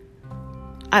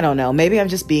 I don't know. Maybe I'm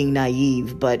just being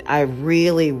naive, but I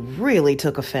really, really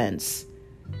took offense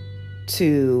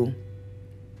to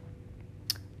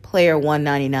Player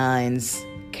 199's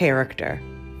character.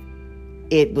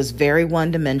 It was very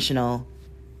one-dimensional,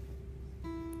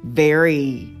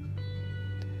 very,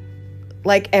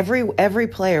 like every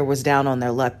player was down on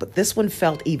their luck, but this one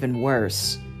felt even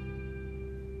worse.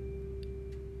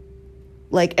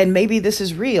 Like, and maybe this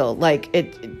is real. Like a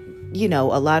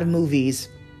lot of movies,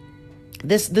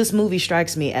 this movie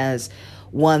strikes me as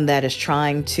one that is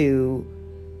trying to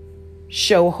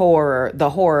show the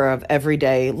horror of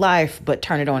everyday life, but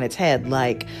turn it on its head.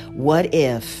 Like, what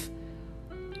if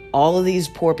all of these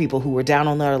poor people who were down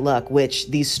on their luck,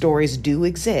 which these stories do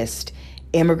exist,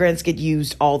 immigrants get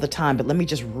used all the time, but let me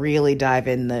just really drive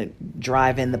in the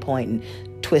point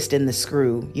and twist in the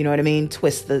screw. You know what I mean?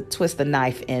 Twist the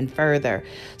knife in further.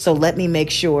 So let me make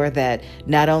sure that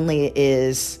not only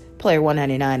is Player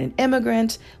 199 an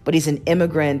immigrant, but he's an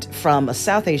immigrant from a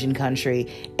South Asian country,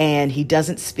 and he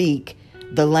doesn't speak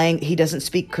he doesn't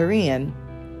speak Korean,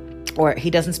 or he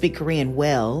doesn't speak Korean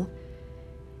well.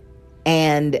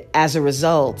 And as a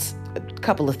result, a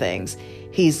couple of things.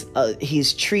 He's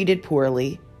treated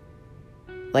poorly,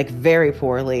 like very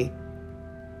poorly.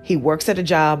 He works at a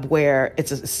job where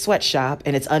it's a sweatshop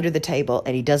and it's under the table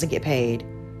and he doesn't get paid,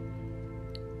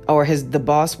 or the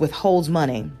boss withholds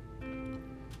money.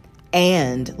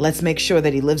 And let's make sure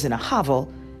that he lives in a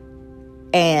hovel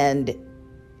and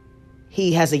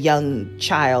he has a young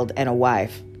child and a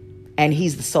wife, and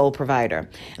he's the sole provider.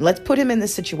 And let's put him in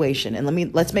this situation,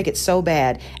 and let's make it so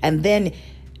bad. And then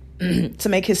to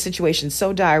make his situation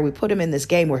so dire, we put him in this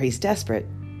game where he's desperate.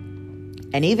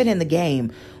 And even in the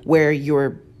game where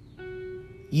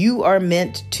you are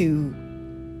meant to,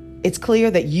 it's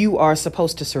clear that you are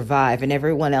supposed to survive and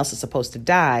everyone else is supposed to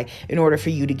die in order for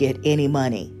you to get any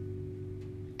money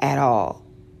at all.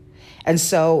 And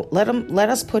so let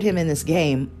us put him in this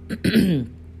game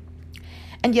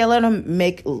and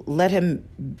let him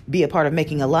be a part of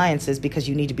making alliances, because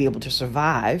you need to be able to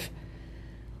survive.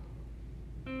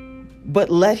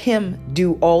 But let him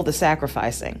do all the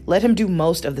sacrificing. Let him do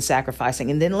most of the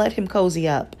sacrificing, and then let him cozy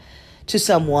up to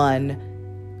someone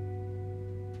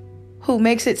who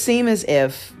makes it seem as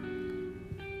if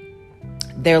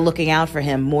they're looking out for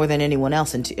him more than anyone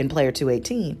else in Player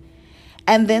 218.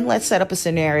 And then let's set up a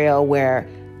scenario where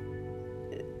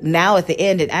now at the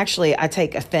end, and actually I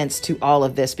take offense to all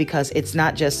of this because it's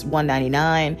not just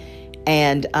 199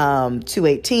 and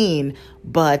 218,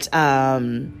 but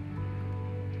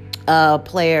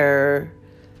Player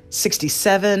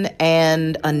 67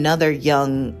 and another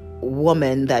young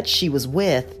woman that she was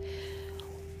with.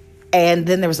 And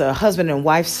then there was a husband and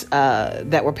wife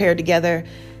that were paired together.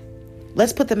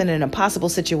 Let's put them in an impossible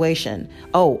situation.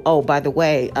 Oh, by the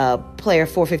way, Player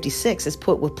 456 is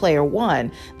put with Player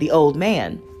 1, the old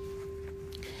man.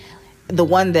 the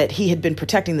one that he had been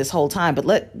protecting this whole time.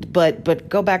 But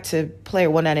go back to player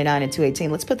 199 and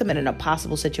 218. Let's put them in an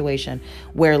impossible situation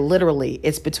where literally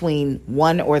it's between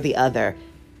one or the other,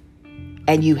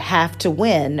 and you have to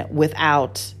win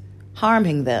without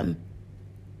harming them.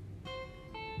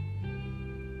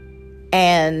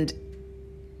 And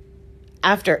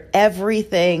after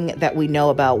everything that we know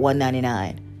about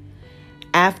 199,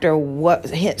 after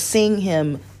seeing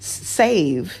him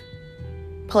save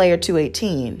player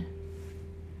 218,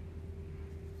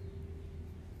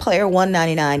 player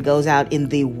 199 goes out in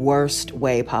the worst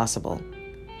way possible.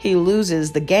 He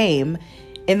loses the game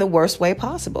in the worst way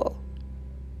possible.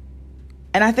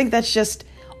 And I think that's just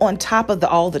on top of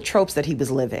all the tropes that he was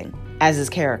living as his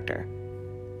character.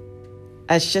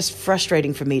 It's just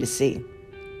frustrating for me to see.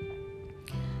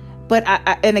 But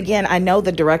and again, I know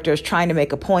the director is trying to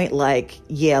make a point like,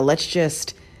 yeah,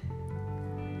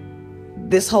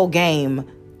 this whole game,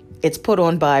 it's put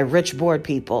on by rich bored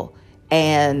people.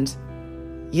 And,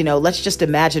 let's just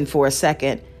imagine for a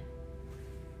second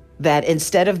that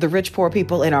instead of the rich poor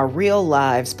people in our real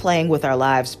lives playing with our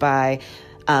lives by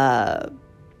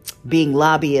being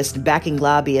lobbyists, backing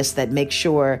lobbyists that make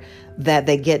sure that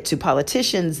they get to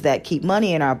politicians that keep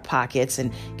money in our pockets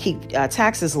and keep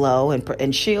taxes low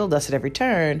and shield us at every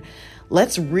turn,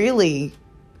 let's really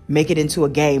make it into a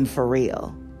game for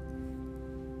real.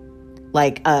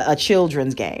 Like a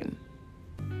children's game.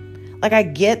 Like, I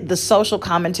get the social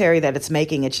commentary that it's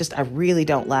making. It's just, I really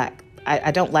don't like,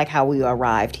 I don't like how we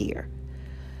arrived here.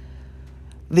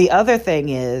 The other thing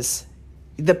is,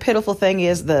 the pitiful thing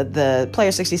is the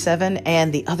player 67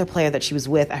 and the other player that she was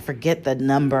with, I forget the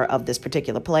number of this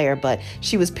particular player, but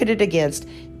she was pitted against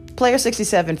player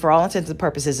 67, for all intents and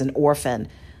purposes, an orphan,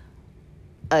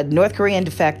 a North Korean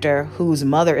defector whose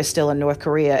mother is still in North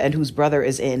Korea and whose brother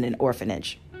is in an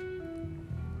orphanage.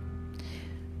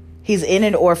 He's in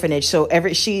an orphanage, so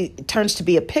she turns to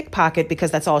be a pickpocket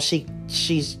because that's all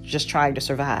she's just trying to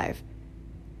survive.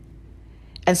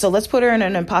 And so let's put her in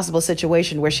an impossible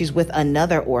situation where she's with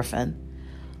another orphan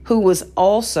who was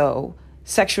also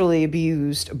sexually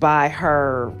abused by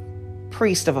her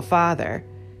priest of a father,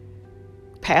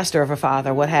 pastor of a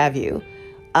father, what have you.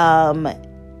 And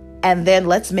then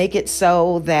let's make it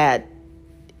so that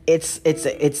it's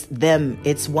them,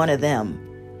 it's one of them.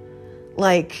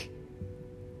 Like,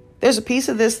 there's a piece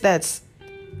of this that's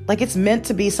like, it's meant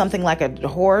to be something like a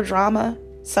horror drama,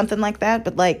 something like that,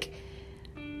 but like,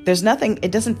 there's nothing,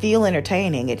 it doesn't feel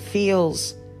entertaining. It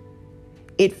feels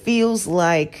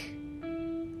like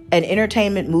an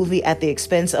entertainment movie at the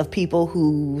expense of people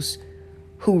who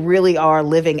really are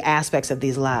living aspects of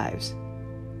these lives.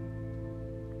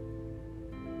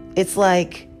 It's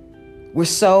like we're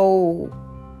so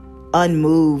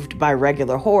unmoved by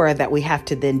regular horror that we have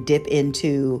to then dip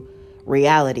into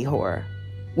reality horror,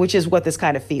 which is what this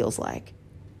kind of feels like.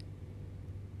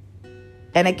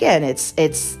 And again, it's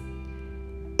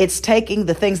taking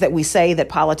the things that we say that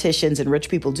politicians and rich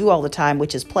people do all the time,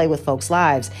 which is play with folks'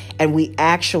 lives, and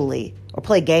or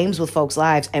play games with folks'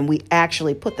 lives, and we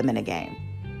actually put them in a game.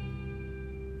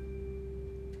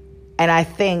 And I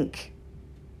think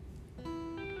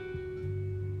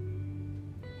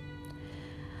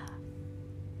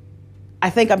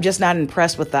I'm just not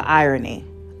impressed with the irony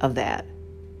of that.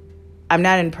 I'm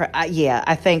not impressed.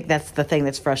 I think that's the thing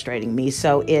that's frustrating me.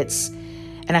 So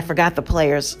and I forgot the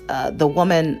players. The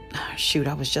woman, I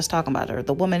was just talking about her.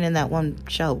 The woman in that one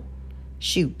show.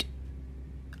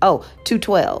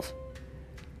 212.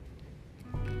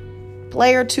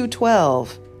 Player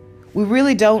 212. We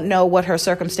really don't know what her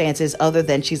circumstance is other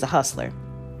than she's a hustler.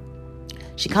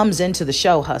 She comes into the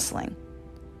show hustling.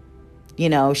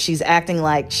 She's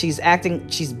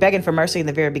begging for mercy in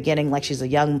the very beginning, like she's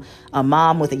a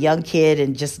mom with a young kid,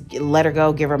 and just let her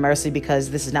go, give her mercy because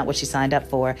this is not what she signed up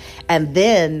for. And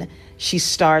then she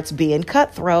starts being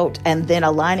cutthroat and then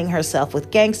aligning herself with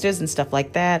gangsters and stuff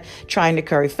like that, trying to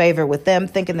curry favor with them,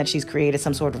 thinking that she's created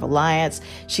some sort of alliance.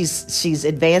 She's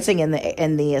advancing in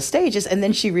the stages, and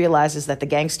then she realizes that the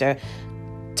gangster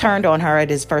turned on her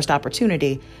at his first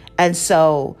opportunity. And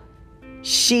so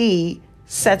she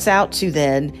sets out to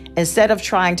then, instead of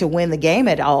trying to win the game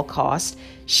at all costs,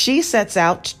 she sets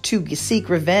out to seek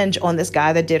revenge on this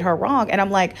guy that did her wrong. And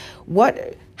I'm like,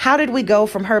 how did we go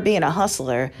from her being a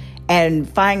hustler and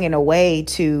finding a way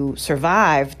to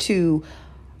survive to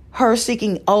her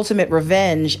seeking ultimate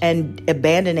revenge and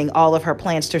abandoning all of her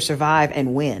plans to survive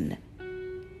and win?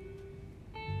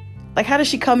 Like, how does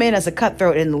she come in as a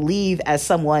cutthroat and leave as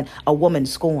a woman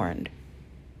scorned?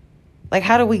 Like,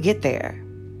 how do we get there?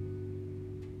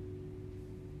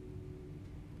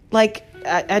 Like,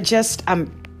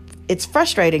 it's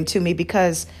frustrating to me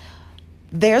because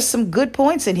there's some good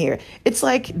points in here. It's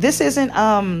like, this isn't,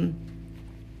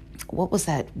 what was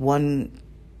that one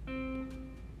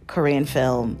Korean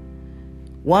film?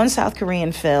 One South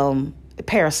Korean film,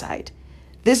 Parasite.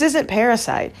 This isn't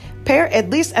Parasite.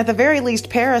 At the very least,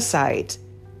 Parasite,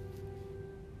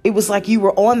 it was like you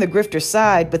were on the grifter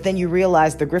side, but then you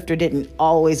realized the grifter didn't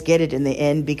always get it in the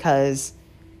end because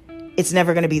it's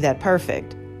never going to be that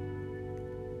perfect.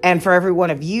 And for every one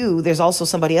of you, there's also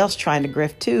somebody else trying to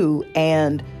grift too.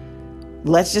 And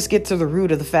let's just get to the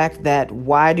root of the fact that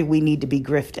why do we need to be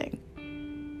grifting?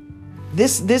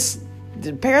 This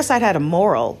Parasite had a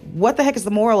moral. What the heck is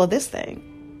the moral of this thing?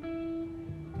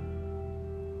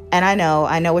 And I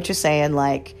know what you're saying,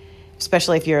 like,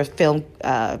 especially if you're a film,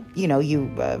 not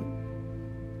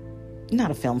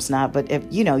a film snob, but if,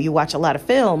 you watch a lot of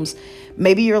films,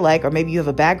 maybe you're like, or maybe you have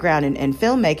a background in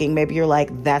filmmaking, maybe you're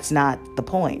like, that's not the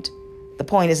point. The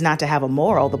point is not to have a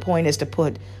moral. The point is to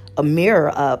put a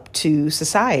mirror up to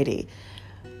society.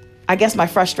 I guess my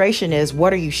frustration is,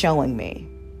 what are you showing me?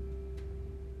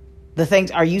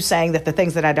 Are you saying that the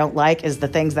things that I don't like is the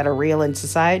things that are real in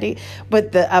society?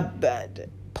 But the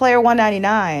Player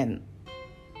 199,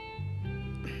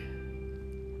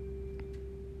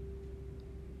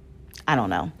 I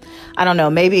don't know.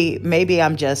 Maybe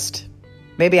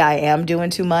I am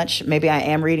doing too much. Maybe I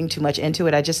am reading too much into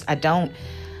it. I just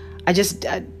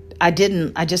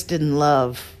didn't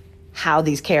love how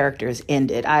these characters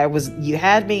ended. You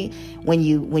had me when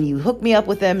you hooked me up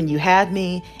with them, and you had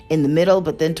me in the middle,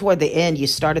 but then toward the end you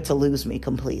started to lose me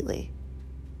completely.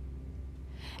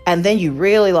 And then you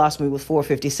really lost me with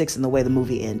 456 and the way the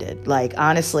movie ended. Like,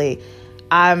 honestly,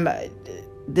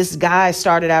 this guy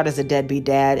started out as a deadbeat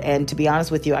dad, and to be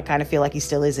honest with you, I kind of feel like he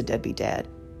still is a deadbeat dad.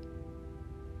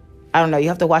 I don't know. You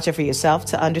have to watch it for yourself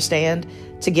to understand,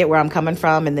 to get where I'm coming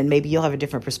from, and then maybe you'll have a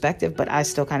different perspective, but I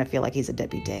still kind of feel like he's a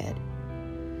deadbeat dad.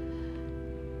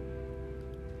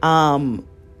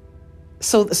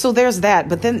 So there's that.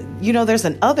 But then, there's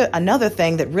another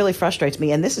thing that really frustrates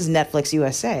me, and this is Netflix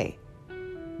USA.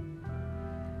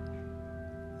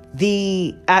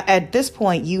 At this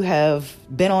point, you have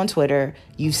been on Twitter,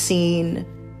 you've seen,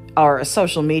 or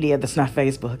social media that's not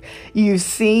Facebook, you've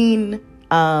seen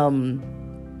the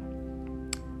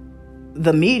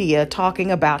media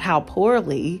talking about how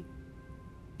poorly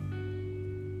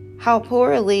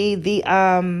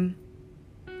the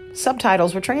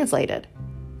subtitles were translated.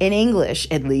 In English,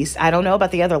 at least. I don't know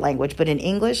about the other language, but in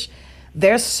English,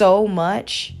 there's so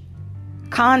much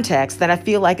context that I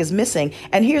feel like is missing.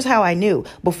 And here's how I knew.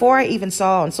 Before I even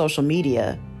saw on social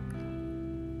media,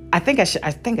 I think I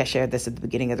shared this at the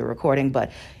beginning of the recording, but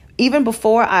even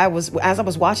before as I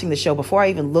was watching the show, before I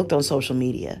even looked on social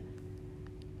media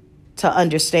to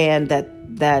understand that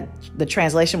the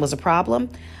translation was a problem,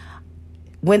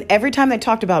 every time they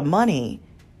talked about money,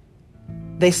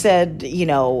 they said,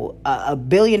 $1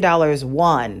 billion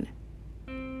won.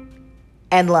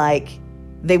 And like,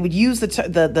 they would use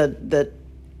the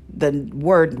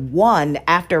word one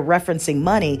after referencing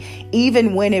money,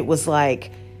 even when it was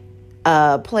like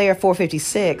player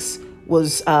 456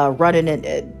 was running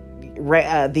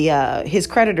his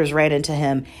creditors ran into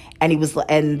him,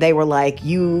 and they were like,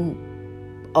 you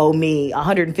owe me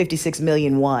 156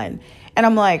 million won. And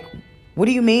I'm like, what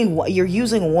do you mean? You're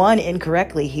using one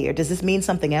incorrectly here. Does this mean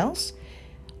something else?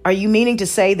 Are you meaning to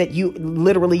say that you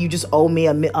just owe me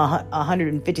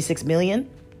 156 million?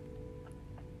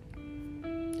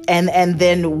 And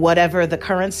then whatever the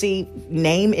currency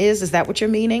name is that what you're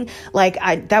meaning? Like,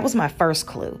 that was my first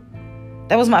clue.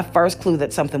 That was my first clue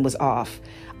that something was off.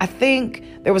 I think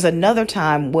there was another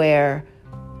time where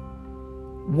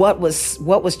what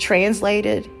was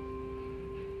translated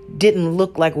didn't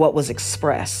look like what was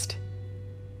expressed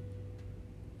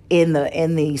in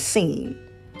the scene.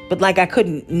 But like, I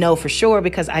couldn't know for sure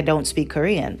because I don't speak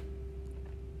Korean.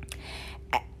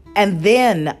 And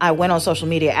then I went on social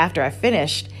media after I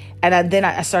finished, and then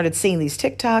I started seeing these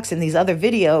TikToks and these other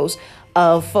videos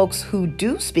of folks who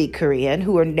do speak Korean,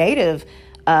 who are native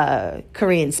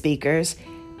Korean speakers.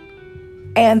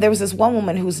 And there was this one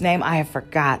woman whose name I have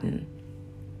forgotten,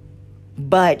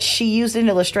 but she used an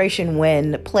illustration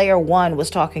when player 1 was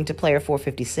talking to player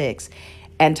 456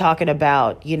 and talking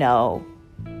about,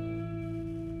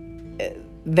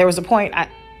 there was a point,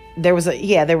 they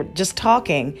were just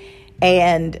talking,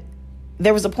 and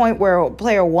there was a point where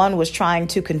player 1 was trying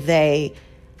to convey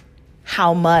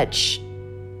how much,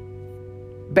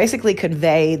 basically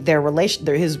convey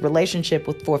his relationship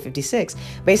with 456,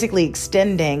 basically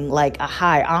extending like a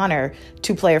high honor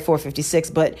to player 456.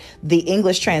 But the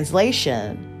English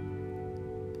translation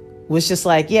was just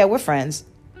like, yeah, we're friends.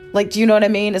 Like, do you know what I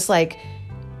mean? It's like,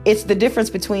 It's the difference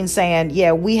between saying,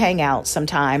 yeah, we hang out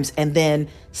sometimes, and then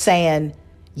saying,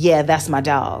 yeah, that's my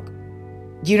dog.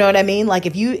 Do you know what I mean? Like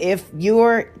if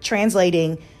you're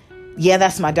translating, yeah,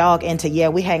 that's my dog, into, yeah,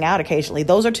 we hang out occasionally,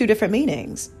 those are two different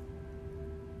meanings.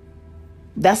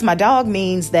 That's my dog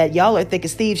means that y'all are thick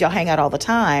as thieves. Y'all hang out all the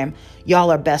time.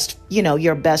 Y'all are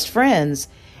you're best friends.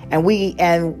 And we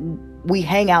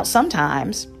hang out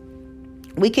sometimes.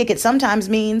 We kick it sometimes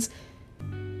means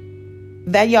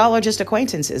that y'all are just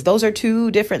acquaintances. Those are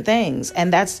two different things.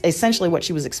 And that's essentially what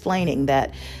she was explaining,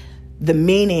 that the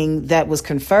meaning that was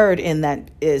conferred in that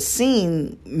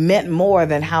scene meant more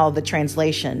than how the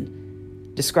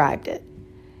translation described it.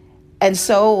 And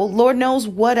so Lord knows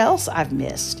what else I've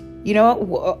missed.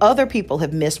 Other people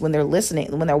have missed when they're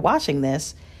listening, when they're watching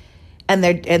this, and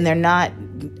they're not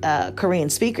Korean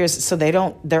speakers, so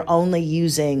they're only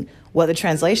using what the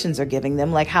translations are giving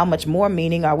them. Like, how much more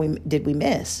meaning did we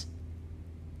miss?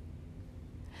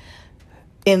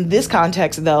 In this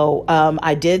context, though,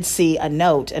 I did see a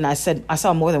note, and I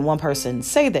saw more than one person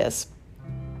say this,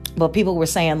 but people were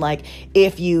saying, like,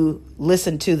 if you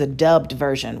listen to the dubbed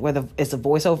version, where it's a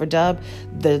voiceover dub,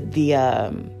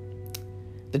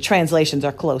 the translations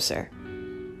are closer.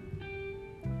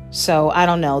 So I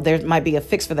don't know. There might be a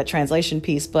fix for that translation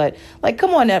piece, but like,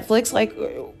 come on, Netflix. Like,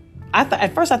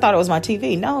 at first I thought it was my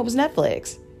TV. No, it was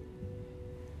Netflix.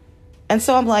 And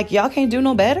so I'm like, y'all can't do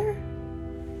no better.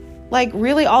 Like,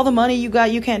 really, all the money you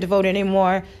got, you can't devote any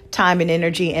more time and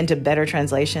energy into better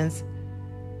translations.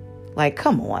 Like,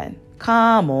 come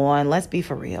on, let's be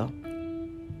for real.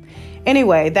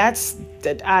 Anyway,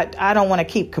 I don't want to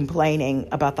keep complaining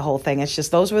about the whole thing. It's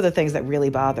just, those were the things that really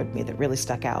bothered me, that really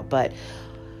stuck out. But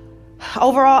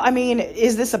overall, I mean,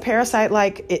 is this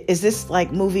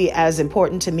movie as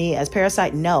important to me as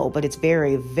Parasite? No, but it's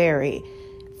very, very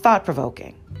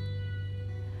thought-provoking.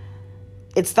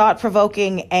 It's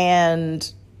thought-provoking,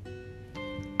 and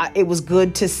it was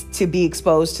good to be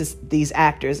exposed to these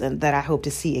actors, and that I hope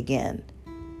to see again.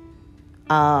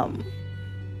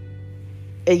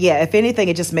 Yeah, if anything,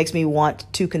 it just makes me want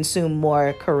to consume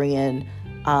more Korean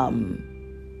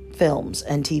films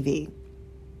and TV.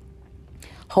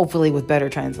 Hopefully with better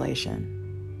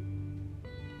translation.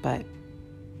 But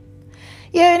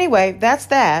yeah, anyway, that's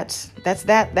that. That's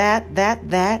that,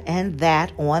 and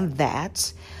that on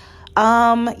that.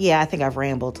 Yeah, I think I've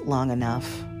rambled long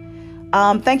enough.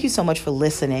 Thank you so much for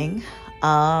listening.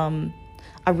 I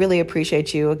really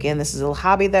appreciate you. Again, this is a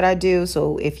hobby that I do.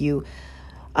 So if you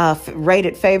rate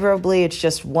it favorably, it's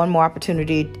just one more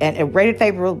opportunity, and rate it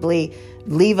favorably,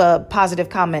 leave a positive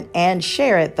comment, and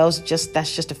share it. That's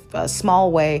just a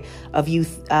small way of you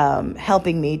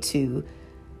helping me to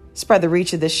spread the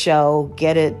reach of this show,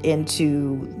 get it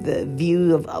into the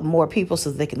view of more people so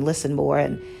that they can listen more,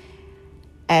 and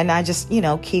I just,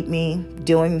 keep me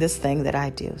doing this thing that I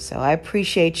do. So I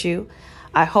appreciate you.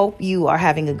 I hope you are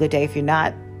having a good day. If you're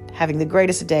not having the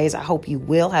greatest of days, I hope you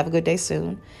will have a good day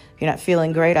soon. If you're not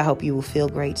feeling great, I hope you will feel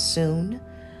great soon.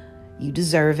 You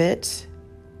deserve it.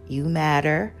 You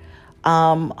matter.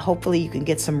 Hopefully you can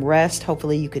get some rest.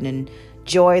 Hopefully you can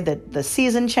enjoy the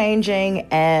season changing,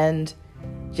 and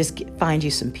just find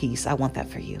you some peace. I want that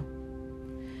for you.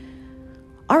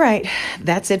 All right.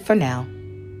 That's it for now.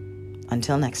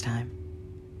 Until next time.